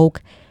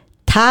spoke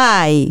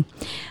Thai.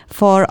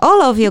 For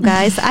all of you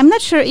guys, I'm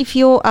not sure if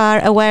you are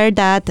aware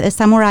that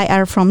samurai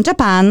are from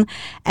Japan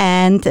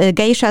and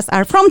geishas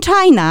are from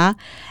China,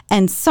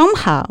 and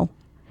somehow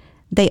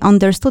they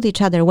understood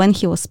each other when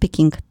he was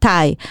speaking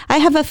Thai. I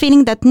have a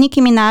feeling that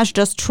Nicki Minaj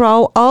just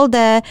throw all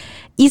the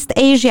East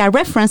Asia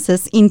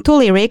references into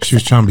lyrics. She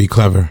was trying to be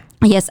clever.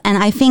 Yes,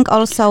 and I think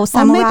also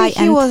samurai. Or maybe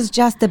he was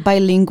just a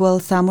bilingual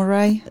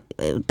samurai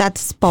that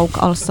spoke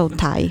also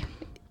Thai.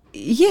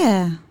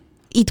 Yeah.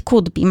 It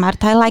could be,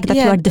 Marta. I like that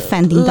you are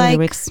defending the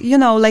lyrics. You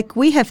know, like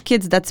we have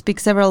kids that speak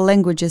several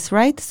languages,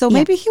 right? So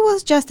maybe he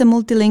was just a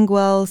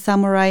multilingual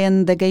samurai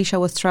and the geisha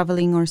was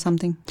traveling or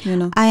something, you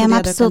know. I am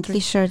absolutely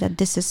sure that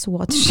this is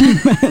what she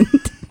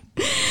meant.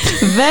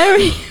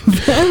 Very,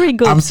 very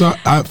good. I'm sorry.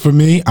 For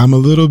me, I'm a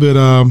little bit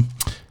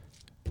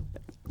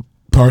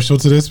partial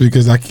to this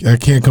because I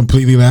can't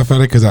completely laugh at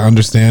it because I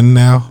understand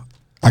now.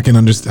 I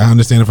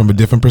understand it from a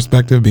different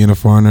perspective, being a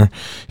foreigner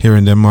here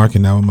in Denmark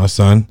and now with my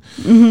son.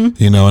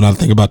 Mm-hmm. You know, and I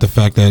think about the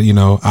fact that, you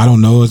know, I don't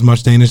know as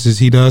much Danish as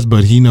he does,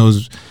 but he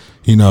knows,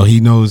 you know, he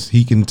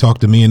can talk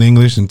to me in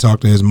English and talk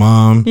to his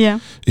mom. Yeah.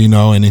 You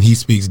know, and then he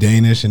speaks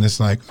Danish and it's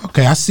like,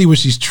 okay, I see what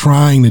she's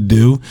trying to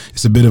do.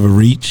 It's a bit of a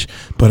reach,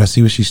 but I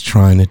see what she's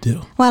trying to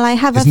do. Well, I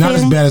have it's not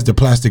as bad as the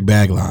plastic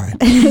bag line.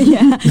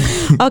 Yeah.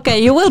 Okay,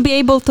 you will be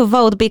able to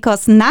vote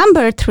because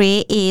number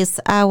 3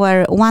 is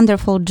our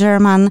wonderful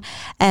German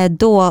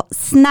duo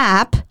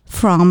Snap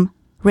from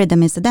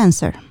Rhythm is a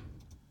Dancer.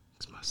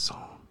 It's my song.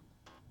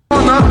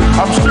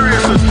 I'm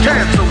serious as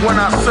cancer when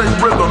I say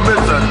rhythm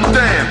is a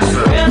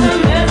dancer.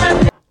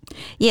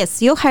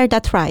 Yes, you heard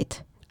that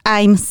right.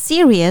 I'm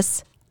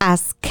serious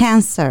as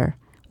cancer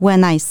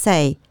when I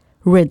say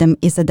rhythm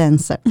is a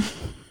dancer.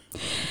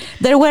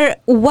 There were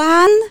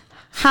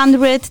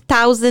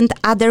 100,000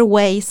 other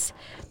ways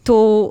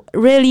to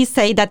really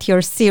say that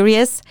you're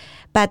serious,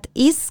 but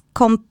is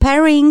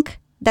comparing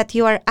that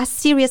you are as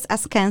serious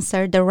as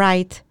cancer the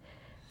right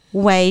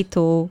way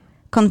to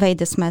convey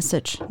this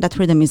message that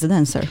rhythm is a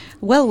dancer?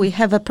 Well, we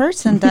have a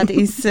person that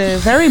is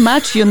very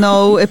much, you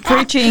know,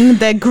 preaching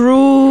the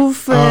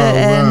groove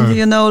and,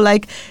 you know,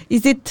 like,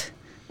 is it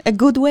a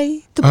good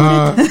way to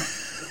put it?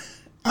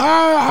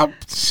 I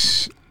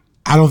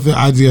don't think.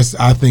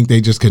 I think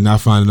they just could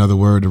not find another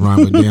word to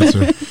rhyme with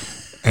dancer,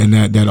 and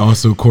that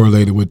also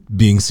correlated with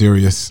being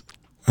serious.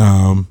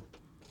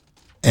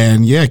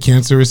 And yeah,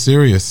 cancer is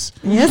serious.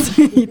 Yes,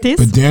 it is.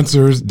 But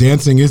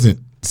dancing isn't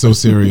so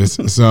serious.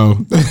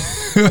 So.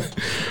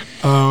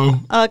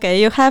 Okay,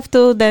 you have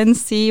to then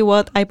see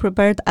what I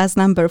prepared as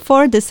number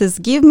 4. This is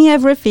Give Me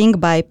Everything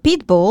by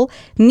Pitbull,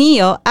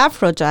 Neo,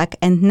 Afrojack,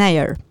 and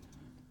Nair.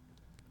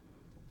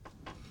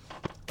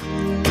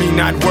 Me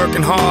not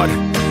working hard.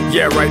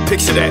 Yeah, right,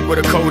 picture that with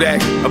a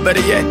Kodak. Or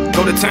better yet,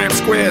 go to Times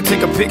Square,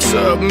 take a picture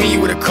of me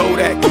with a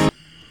Kodak.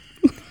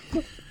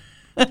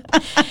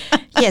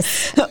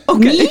 Yes,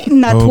 me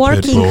not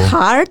working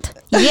hard.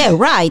 Yeah,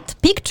 right.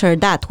 Picture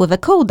that with a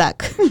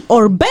Kodak.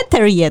 Or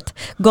better yet,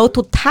 go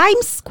to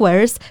Times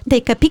Squares,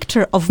 take a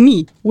picture of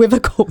me with a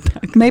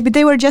Kodak. Maybe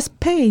they were just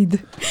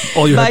paid.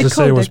 All you had to Kodak.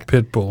 say was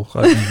Pitbull.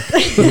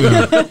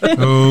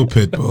 Oh,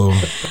 Pitbull.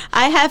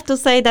 I have to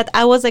say that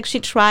I was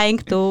actually trying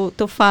to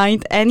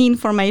find any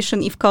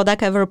information if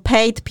Kodak ever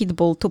paid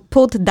Pitbull to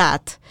put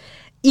that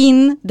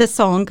in the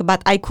song,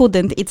 but I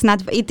couldn't. It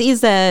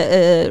is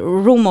a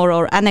rumor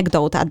or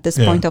anecdote at this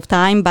point of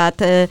time,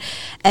 but I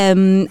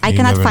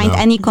cannot find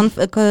any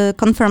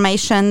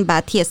confirmation.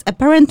 But yes,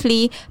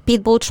 apparently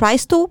Pitbull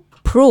tries to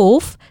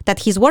prove that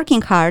he's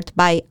working hard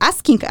by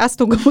asking us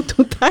to go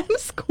to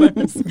Times Square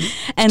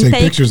and take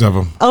pictures of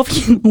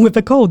him with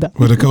a Kodak.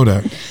 With a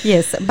Kodak.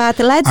 Yes, but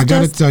I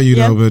gotta tell you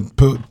though, but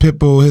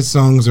Pitbull, his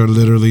songs are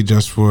literally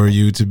just for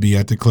you to be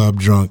at the club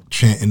drunk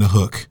chanting the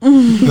hook.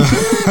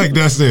 Like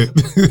that's it.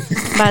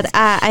 But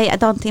I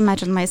don't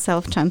imagine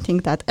myself chanting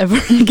that ever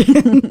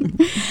again.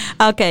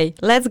 Okay,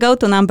 let's go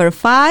to number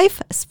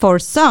 5. For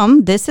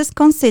some, this is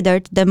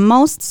considered the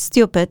most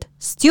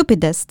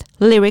stupidest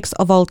lyrics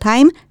of all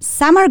time.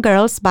 Summer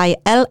Girls by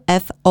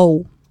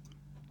LFO.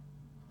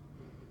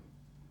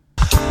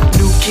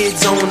 New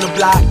kids on the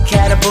block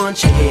had a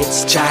bunch of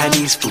hits.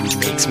 Chinese food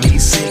makes me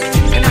sick,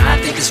 and I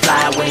think it's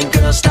fly when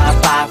girls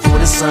stop by for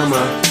the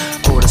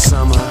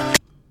summer.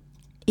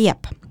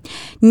 Yep.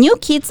 New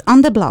Kids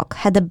on the Block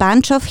had a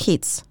bunch of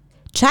hits.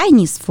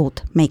 Chinese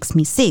food makes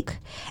me sick,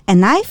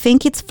 and I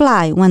think it's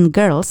fly when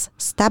girls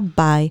stop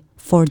by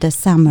for the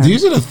summer.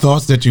 These are the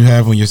thoughts that you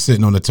have when you're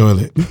sitting on the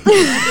toilet.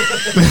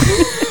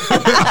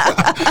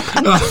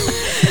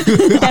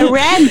 The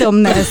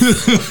randomness.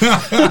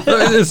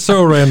 It's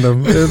so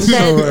random. It's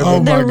so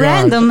random. The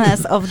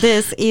randomness of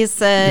this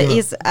is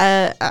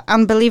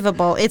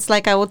unbelievable. It's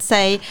like I would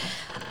say,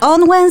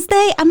 On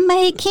Wednesday, I'm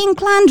making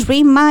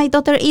laundry. My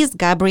daughter is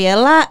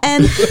Gabriella,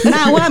 and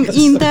now I'm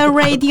in the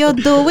radio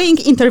doing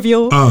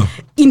interview.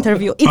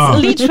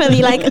 It's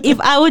literally like if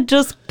I would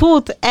just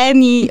put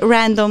any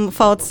random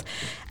thoughts.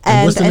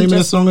 And what's the name of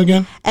the song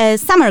again?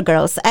 Summer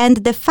Girls.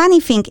 And the funny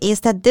thing is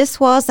that this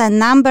was a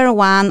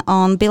 #1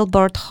 on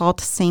Billboard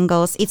Hot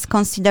Singles. It's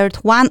considered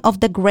one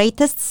of the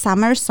greatest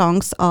summer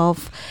songs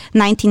of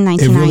 1999.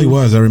 It really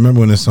was. I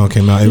remember when this song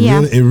came out.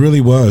 It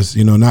really was.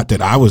 You know, not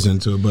that I was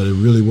into it, but it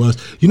really was.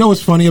 You know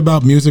what's funny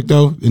about music,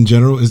 though, in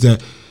general, is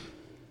that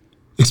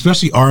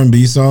especially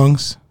R&B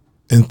songs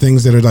and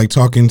things that are like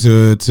talking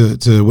to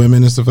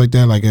women and stuff like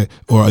that, like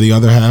or the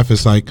other half,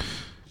 it's like,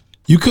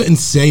 you couldn't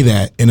say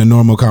that in a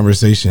normal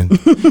conversation.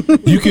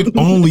 You could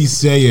only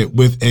say it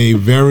with a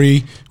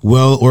very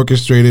well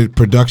orchestrated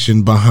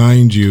production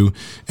behind you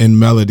and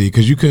melody,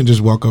 because you couldn't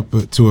just walk up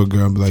to a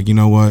girl and be like, you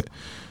know what?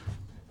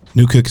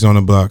 New Kids on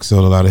the Block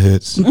sold a lot of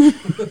hits,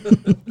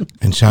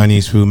 and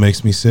Chinese food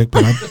makes me sick.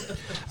 But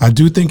I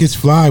do think it's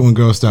fly when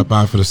girls stop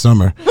by for the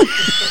summer.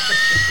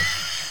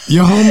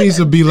 Your homies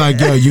will be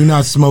like, yo, you're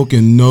not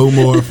smoking no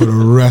more for the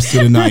rest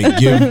of the night.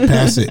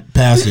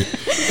 Pass it.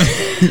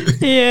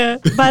 Yeah,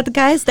 but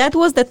guys, that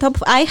was the top.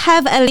 I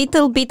have a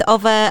little bit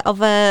of a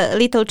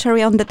little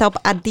cherry on the top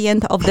at the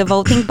end of the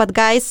voting. But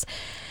guys,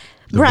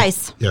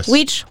 Bryce, yes.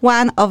 Which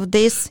one of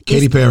these?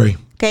 Katy Perry.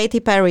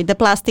 Katy Perry, the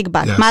plastic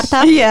bag. Yes.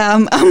 Marta? Yeah,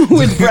 I'm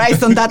with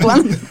Bryce on that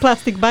one.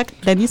 Plastic bag.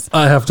 Dennis?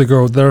 I have to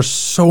go. There are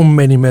so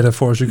many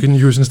metaphors you can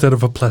use instead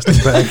of a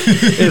plastic bag.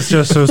 It's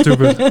just so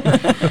stupid.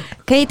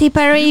 Katy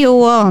Perry, you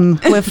won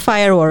with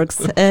fireworks.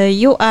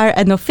 You are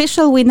an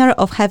official winner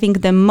of having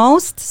the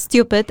most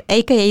stupid,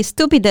 aka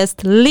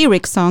stupidest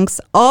lyric songs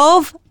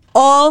of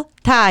all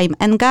time.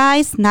 And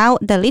guys, now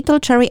the little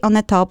cherry on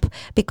the top,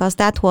 because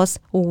that was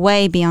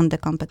way beyond the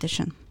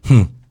competition.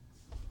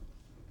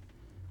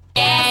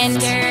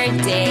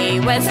 Yesterday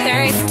was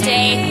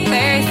Thursday,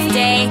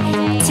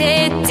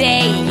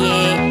 today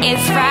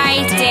it's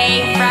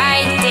Friday.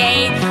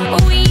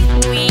 We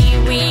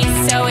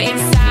so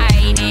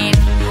excited,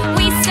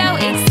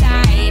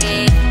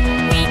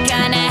 we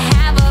gonna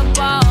have a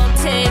ball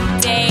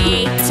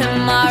today.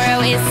 Tomorrow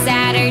is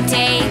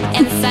Saturday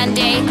and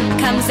Sunday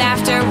comes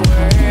after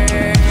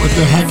work. What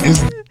the heck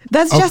is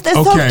That's just a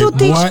song to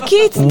teach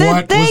kids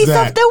the days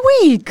of the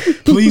week.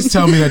 Please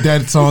tell me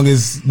that song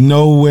is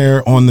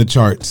nowhere on the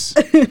charts.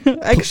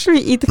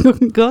 Actually,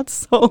 it got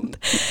sold.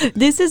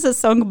 This is a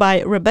song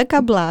by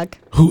Rebecca Black.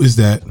 Who is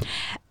that?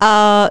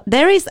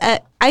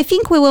 I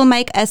think we will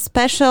make a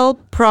special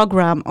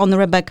program on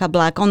Rebecca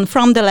Black. On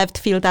From the Left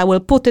Field, I will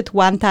put it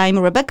one time.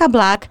 Rebecca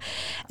Black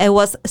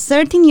was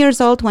 13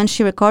 years old when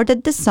she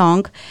recorded the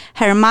song.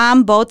 Her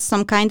mom bought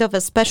some kind of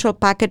a special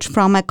package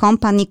from a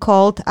company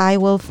called, I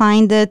will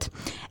find it,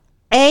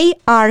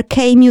 ARK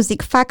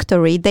Music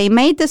Factory. They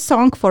made the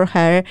song for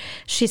her.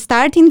 She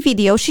started in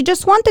video. She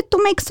just wanted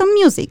to make some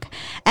music.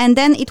 And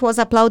then it was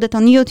uploaded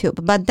on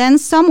YouTube. But then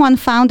someone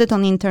found it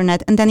on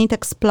internet and then it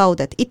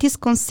exploded. It is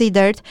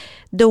considered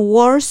the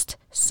worst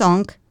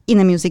song in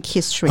a music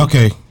history.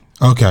 Okay.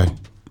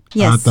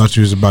 Yes. I thought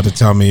you was about to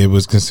tell me it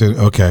was considered,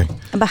 okay.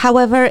 But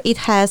however, it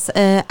has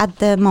at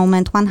the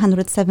moment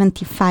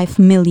 175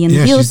 million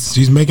views. Yeah,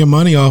 she's making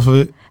money off of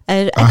it.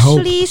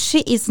 Actually,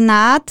 she is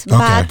not, Okay.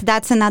 but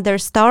that's another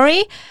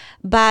story.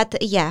 But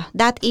yeah,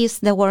 that is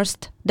the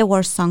worst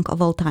song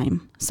of all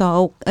time.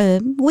 So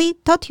we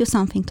taught you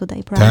something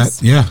today,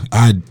 Bryce.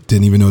 I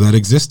didn't even know that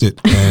existed.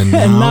 And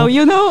Now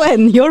you know,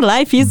 and your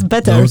life is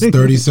better. Those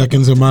 30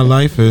 seconds of my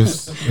life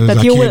is But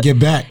I can't get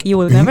back. You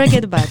will never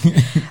get back.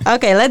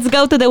 Okay, let's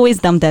go to the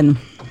wisdom then.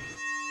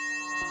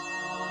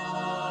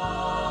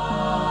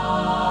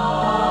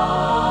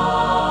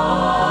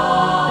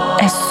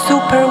 A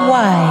super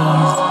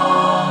wise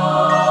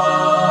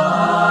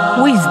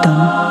wisdom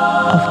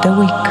of the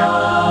week.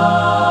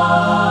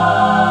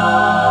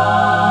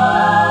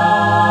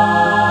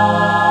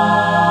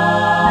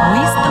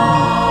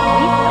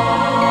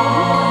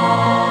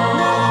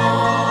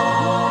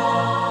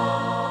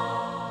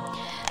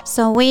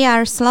 So we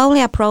are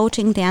slowly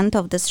approaching the end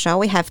of this show.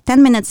 We have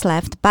 10 minutes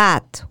left,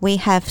 but we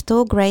have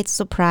two great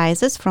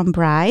surprises from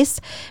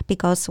Bryce,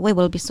 because we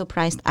will be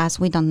surprised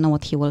as we don't know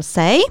what he will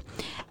say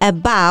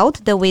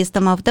about the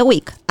wisdom of the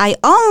week. I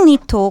only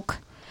took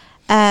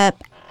a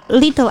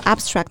little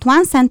abstract,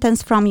 one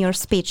sentence from your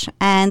speech.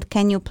 And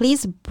can you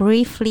please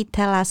briefly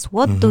tell us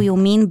what do you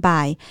mean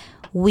by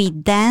we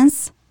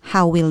dance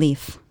how we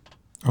live?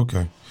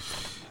 Okay.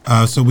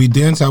 So we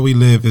dance how we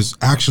live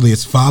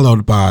it's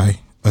followed by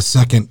a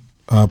second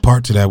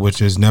part to that, which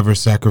is never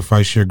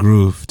sacrifice your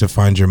groove to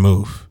find your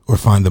move or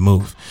find the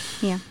move.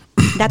 Yeah.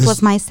 That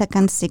was my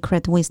second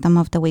secret wisdom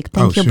of the week.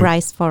 Thank you, shoot.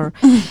 Bryce, for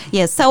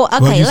yes. So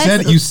okay,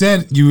 well, you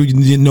said you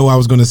didn't know what I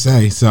was going to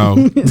say, so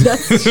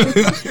that's true.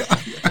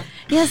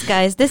 Yes,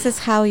 guys, this is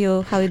how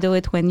you do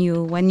it when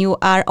you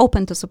are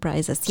open to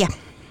surprises. Yeah.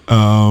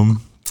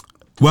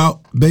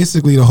 Well,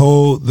 basically the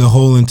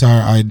whole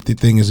entire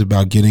thing is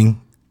about getting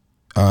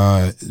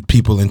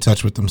people in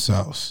touch with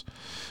themselves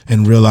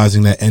and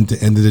realizing that at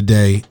the end of the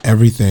day,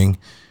 everything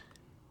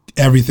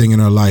everything in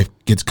our life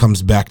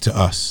comes back to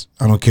us.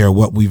 I don't care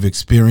what we've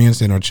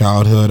experienced in our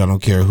childhood. I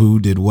don't care who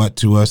did what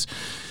to us.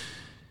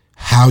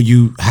 How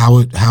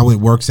it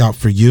works out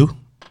for you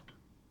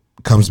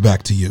comes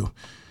back to you.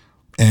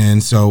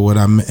 And so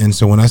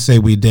when I say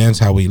we dance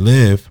how we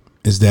live,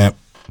 is that,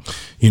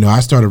 I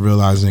started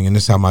realizing, and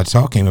this is how my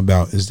talk came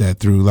about, is that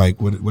through like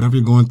whatever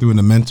you're going through in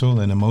the mental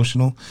and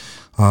emotional,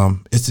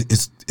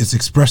 it's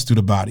expressed through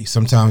the body.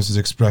 Sometimes it's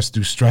expressed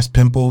through stress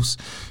pimples,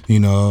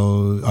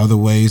 other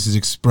ways it's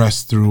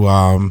expressed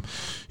through,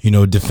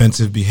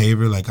 defensive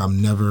behavior. Like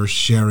I'm never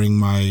sharing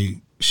my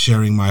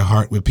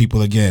heart with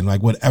people again,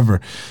 like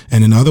whatever.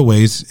 And in other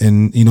ways,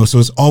 and, so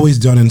it's always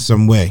done in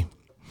some way,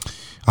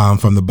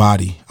 from the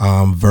body,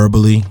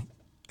 verbally.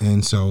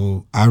 And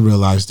so I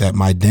realized that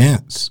my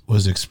dance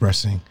was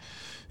expressing,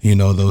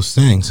 those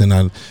things. And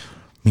I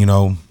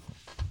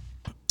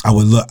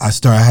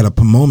had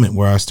a moment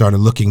where I started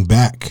looking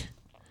back,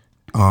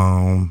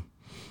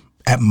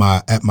 at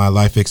my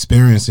life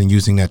experience and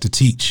using that to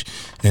teach,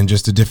 and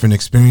just the different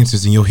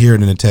experiences. And you'll hear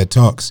it in the TED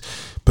Talks,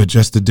 but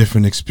just the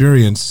different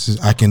experiences,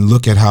 I can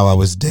look at how I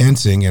was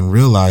dancing and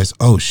realize,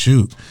 oh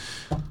shoot,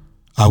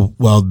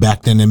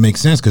 back then it makes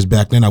sense, because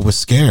back then I was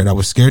scared. I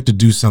was scared to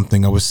do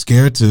something. I was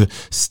scared to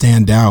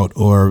stand out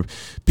or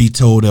be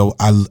told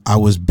I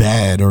was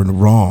bad or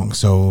wrong.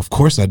 So of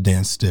course I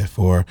danced stiff.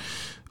 Or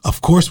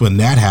of course when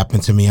that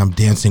happened to me, I'm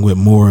dancing with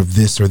more of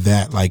this or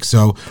that. Like,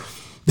 so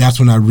that's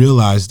when I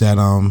realized that,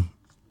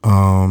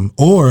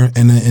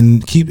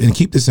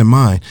 keep this in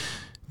mind,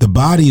 the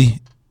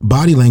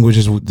body language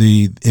is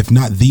if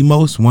not the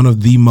most, one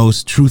of the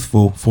most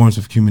truthful forms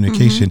of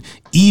communication,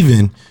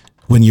 even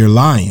when you're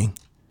lying.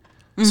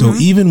 So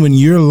even when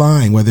you're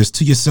lying, whether it's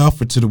to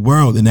yourself or to the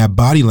world, in that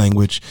body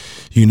language,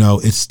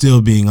 it's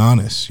still being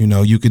honest.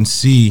 You can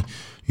see,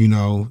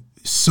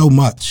 so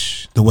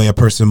much the way a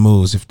person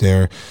moves, if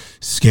they're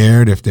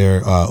scared, if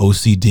they're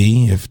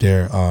OCD, if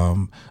they're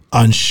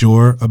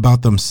unsure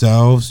about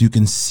themselves, you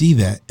can see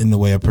that in the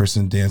way a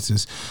person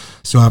dances.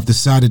 So I've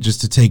decided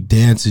just to take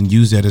dance and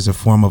use that as a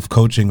form of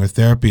coaching or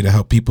therapy to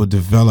help people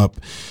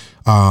develop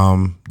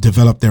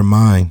their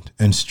mind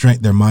and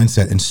their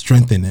mindset and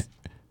strengthen it,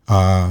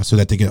 so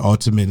that they can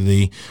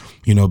ultimately,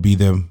 be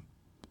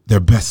their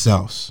best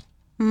selves.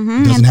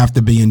 It doesn't have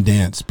to be in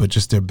dance, but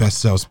just their best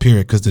selves,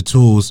 period, because the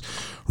tools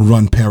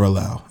run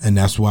parallel. And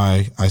that's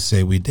why I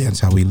say we dance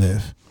how we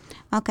live.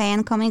 Okay,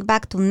 and coming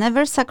back to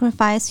never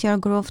sacrifice your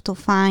groove to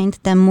find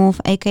the move,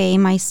 aka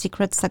my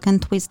secret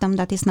second wisdom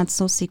that is not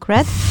so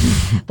secret.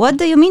 What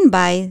do you mean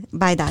by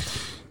that?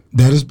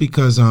 That is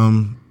because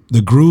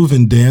the groove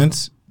in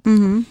dance,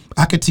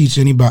 I could teach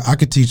anybody. I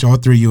could teach all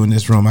three of you in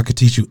this room. I could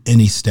teach you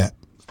any step,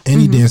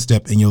 any dance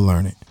step, and you'll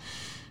learn it.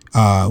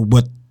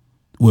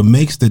 What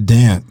makes the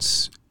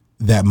dance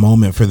that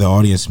moment for the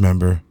audience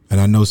member, and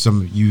I know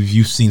some of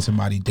you've seen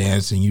somebody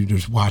dance and you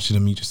just watching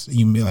them, you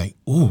be like,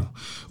 ooh,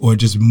 or it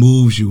just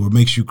moves you or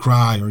makes you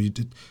cry, or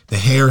the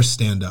hair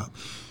stand up.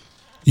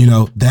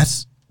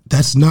 That's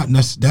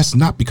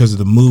not because of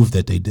the move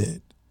that they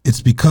did.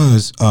 It's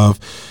because of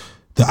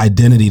the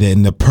identity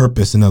and the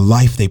purpose and the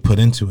life they put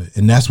into it.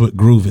 And that's what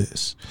groove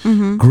is.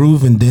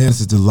 Groove and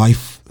dance is the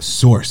life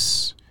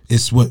source.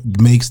 It's what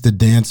makes the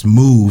dance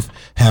move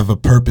have a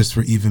purpose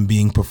for even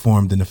being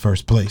performed in the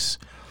first place.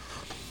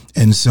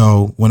 And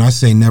so when I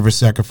say never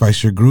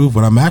sacrifice your groove,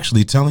 what I'm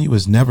actually telling you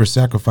is never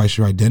sacrifice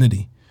your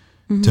identity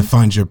to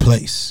find your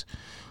place.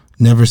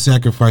 Never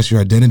sacrifice your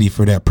identity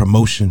for that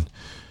promotion.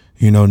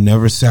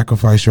 Never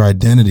sacrifice your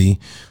identity,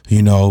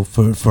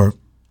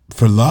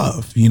 for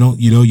love.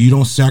 You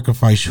don't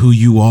sacrifice who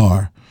you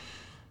are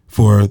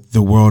for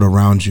the world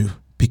around you,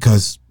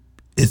 because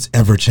it's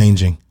ever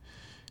changing.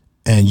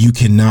 And you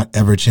cannot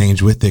ever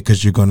change with it,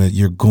 because you're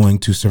going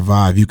to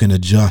survive. You can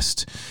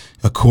adjust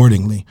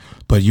accordingly.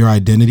 But your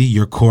identity,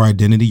 your core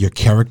identity, your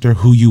character,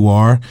 who you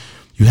are,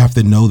 you have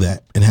to know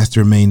that. It has to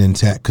remain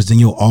intact, because then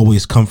you'll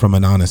always come from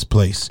an honest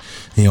place.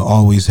 And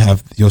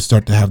you'll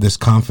start to have this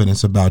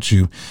confidence about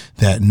you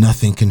that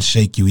nothing can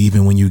shake you,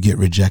 even when you get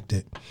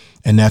rejected.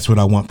 And that's what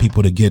I want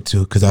people to get to,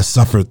 because I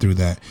suffered through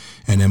that.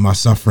 And in my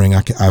suffering,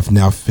 I've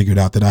now figured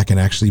out that I can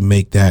actually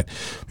make that,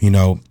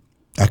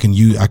 I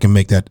can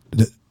make that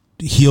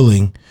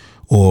healing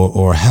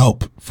or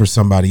help for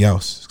somebody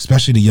else,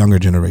 especially the younger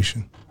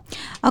generation.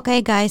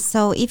 Okay, guys,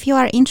 so if you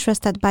are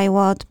interested by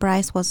what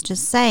Bryce was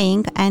just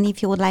saying, and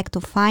if you would like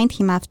to find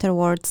him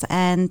afterwards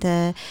and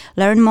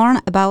learn more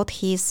about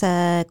his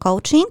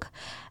coaching,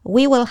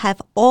 we will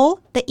have all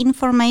the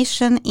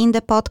information in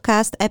the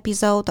podcast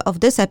episode of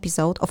this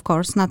episode, of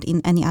course, not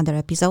in any other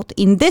episode,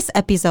 in this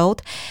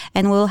episode,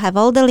 and we'll have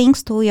all the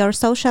links to your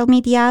social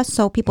media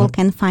so people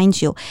can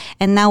find you.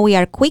 And now we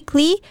are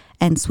quickly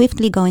and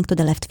swiftly going to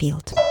the left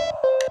field.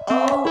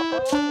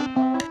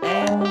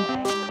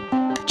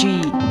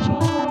 G.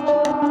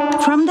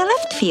 From the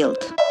left field.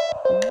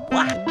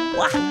 Wow.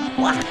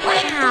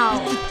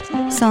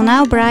 So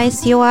now,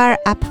 Bryce, you are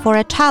up for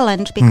a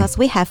challenge, because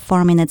we have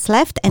 4 minutes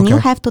left, and you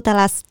have to tell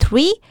us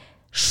 3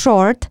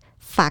 short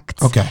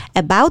facts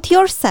about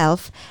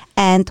yourself.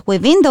 And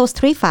within those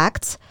 3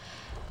 facts,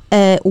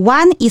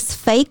 1 is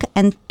fake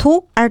and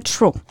 2 are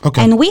true.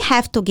 Okay. And we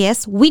have to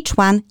guess which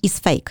one is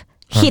fake.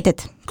 Hit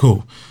it.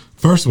 Cool.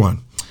 First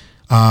one.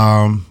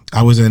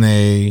 I was in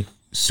a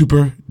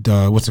super,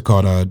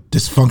 a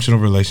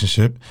dysfunctional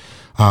relationship.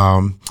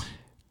 And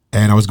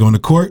I was going to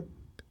court,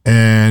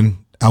 and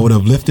I would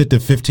have lifted the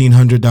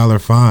 $1,500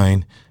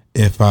 fine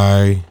if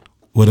I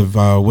would have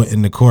went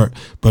into court.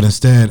 But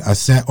instead, I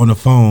sat on the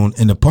phone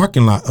in the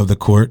parking lot of the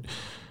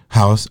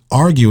courthouse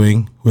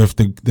arguing with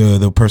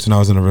the person I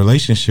was in a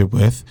relationship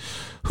with,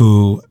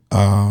 who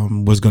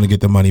was going to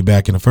get the money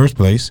back in the first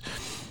place.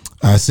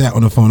 I sat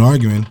on the phone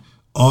arguing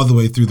all the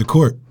way through the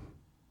court.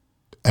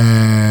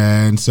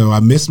 And so I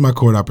missed my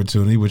court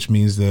opportunity, which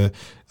means the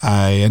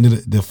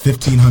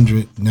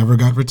 $1,500 never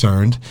got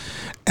returned.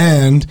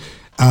 And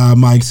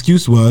my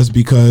excuse was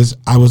because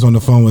I was on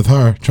the phone with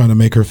her trying to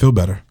make her feel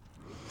better.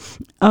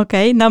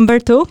 Okay, number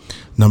 2.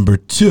 Number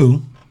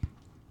 2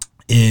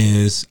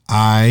 is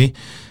I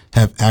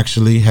have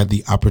actually had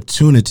the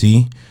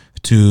opportunity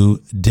to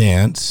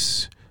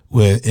dance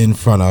in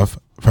front of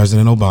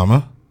President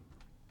Obama.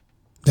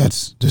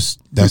 That's it.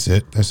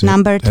 That's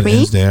Number it. That 3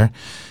 ends there.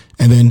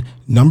 And then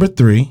number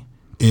 3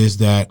 is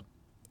that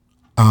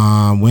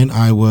when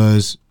I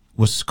was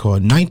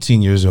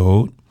 19 years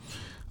old,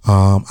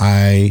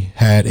 I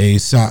had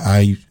let's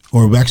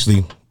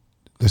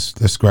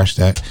scratch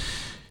that.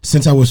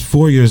 Since I was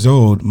 4 years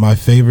old, my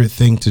favorite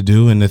thing to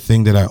do, and the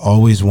thing that I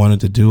always wanted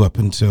to do up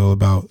until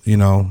about,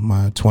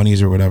 my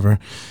 20s or whatever,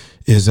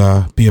 is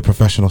be a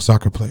professional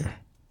soccer player.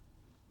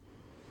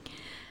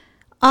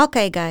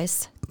 Okay,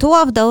 guys. 2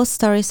 of those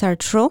stories are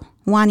true.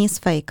 1 is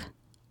fake.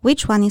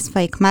 Which one is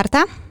fake,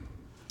 Marta?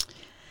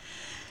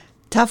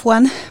 Tough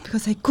one,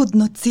 because I could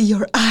not see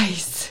your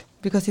eyes.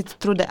 Because it's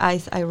through the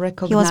eyes I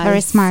recognize. He was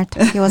very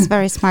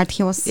smart.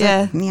 He was,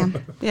 yeah.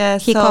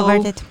 He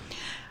covered it.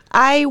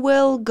 I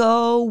will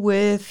go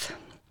with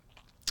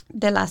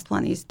the last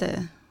one is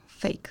the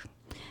fake.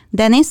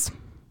 Dennis?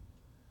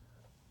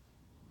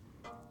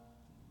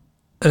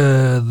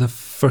 The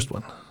first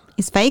one.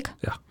 Is fake?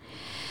 Yeah.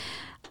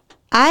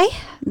 I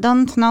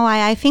don't know.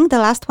 I think the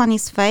last one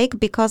is fake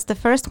because the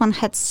first one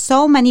had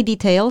so many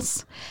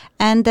details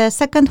and the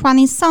second one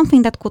is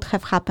something that could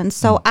have happened.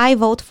 So I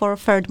vote for a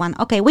third one.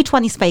 Okay, which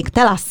one is fake?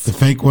 Tell us. The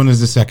fake one is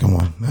the second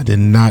one. I did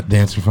not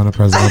dance in front of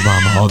President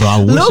Obama, although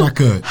I wish I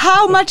could.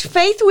 How much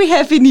faith we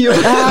have in you.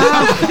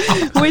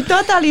 We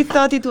totally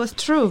thought it was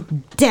true.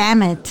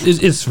 Damn it.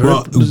 It's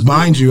well,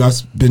 mind you,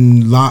 I've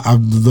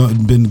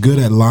been good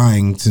at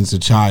lying since a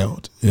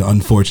child,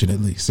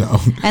 unfortunately. So.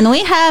 And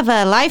we have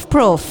live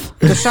proof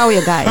to show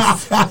you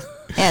guys.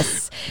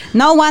 Yes.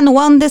 No one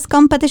won this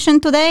competition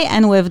today,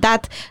 and with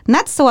that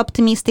not so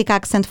optimistic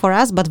accent for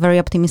us, but very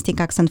optimistic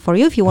accent for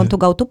you, if you want to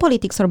go to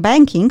politics or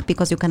banking,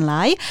 because you can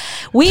lie,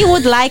 we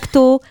would like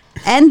to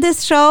end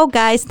this show.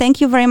 Guys, thank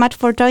you very much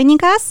for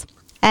joining us.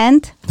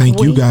 And thank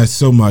you guys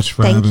so much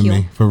for having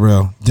me, for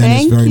real.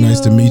 Dennis, very nice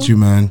to meet you,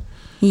 man.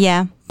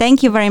 Yeah,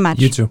 thank you very much.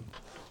 You too.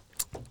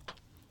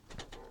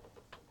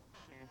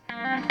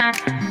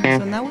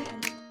 So now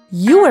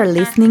you are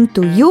listening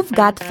to You've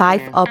Got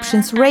 5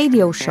 Options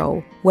radio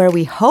show, where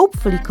we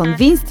hopefully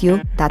convinced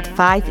you that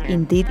 5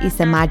 indeed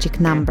is a magic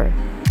number.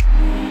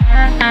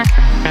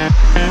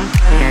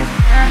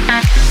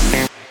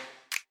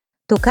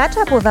 To catch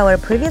up with our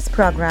previous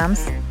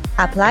programs,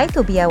 apply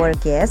to be our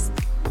guest,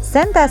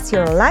 send us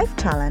your life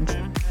challenge,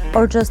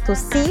 or just to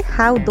see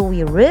how do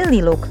we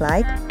really look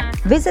like,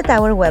 visit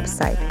our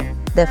website,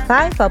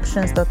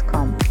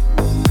 the5options.com.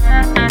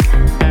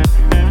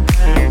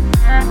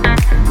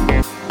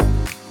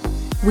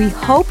 We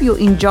hope you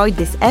enjoyed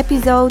this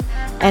episode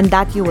and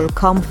that you will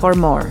come for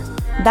more.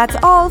 That's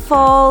all,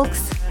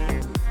 folks!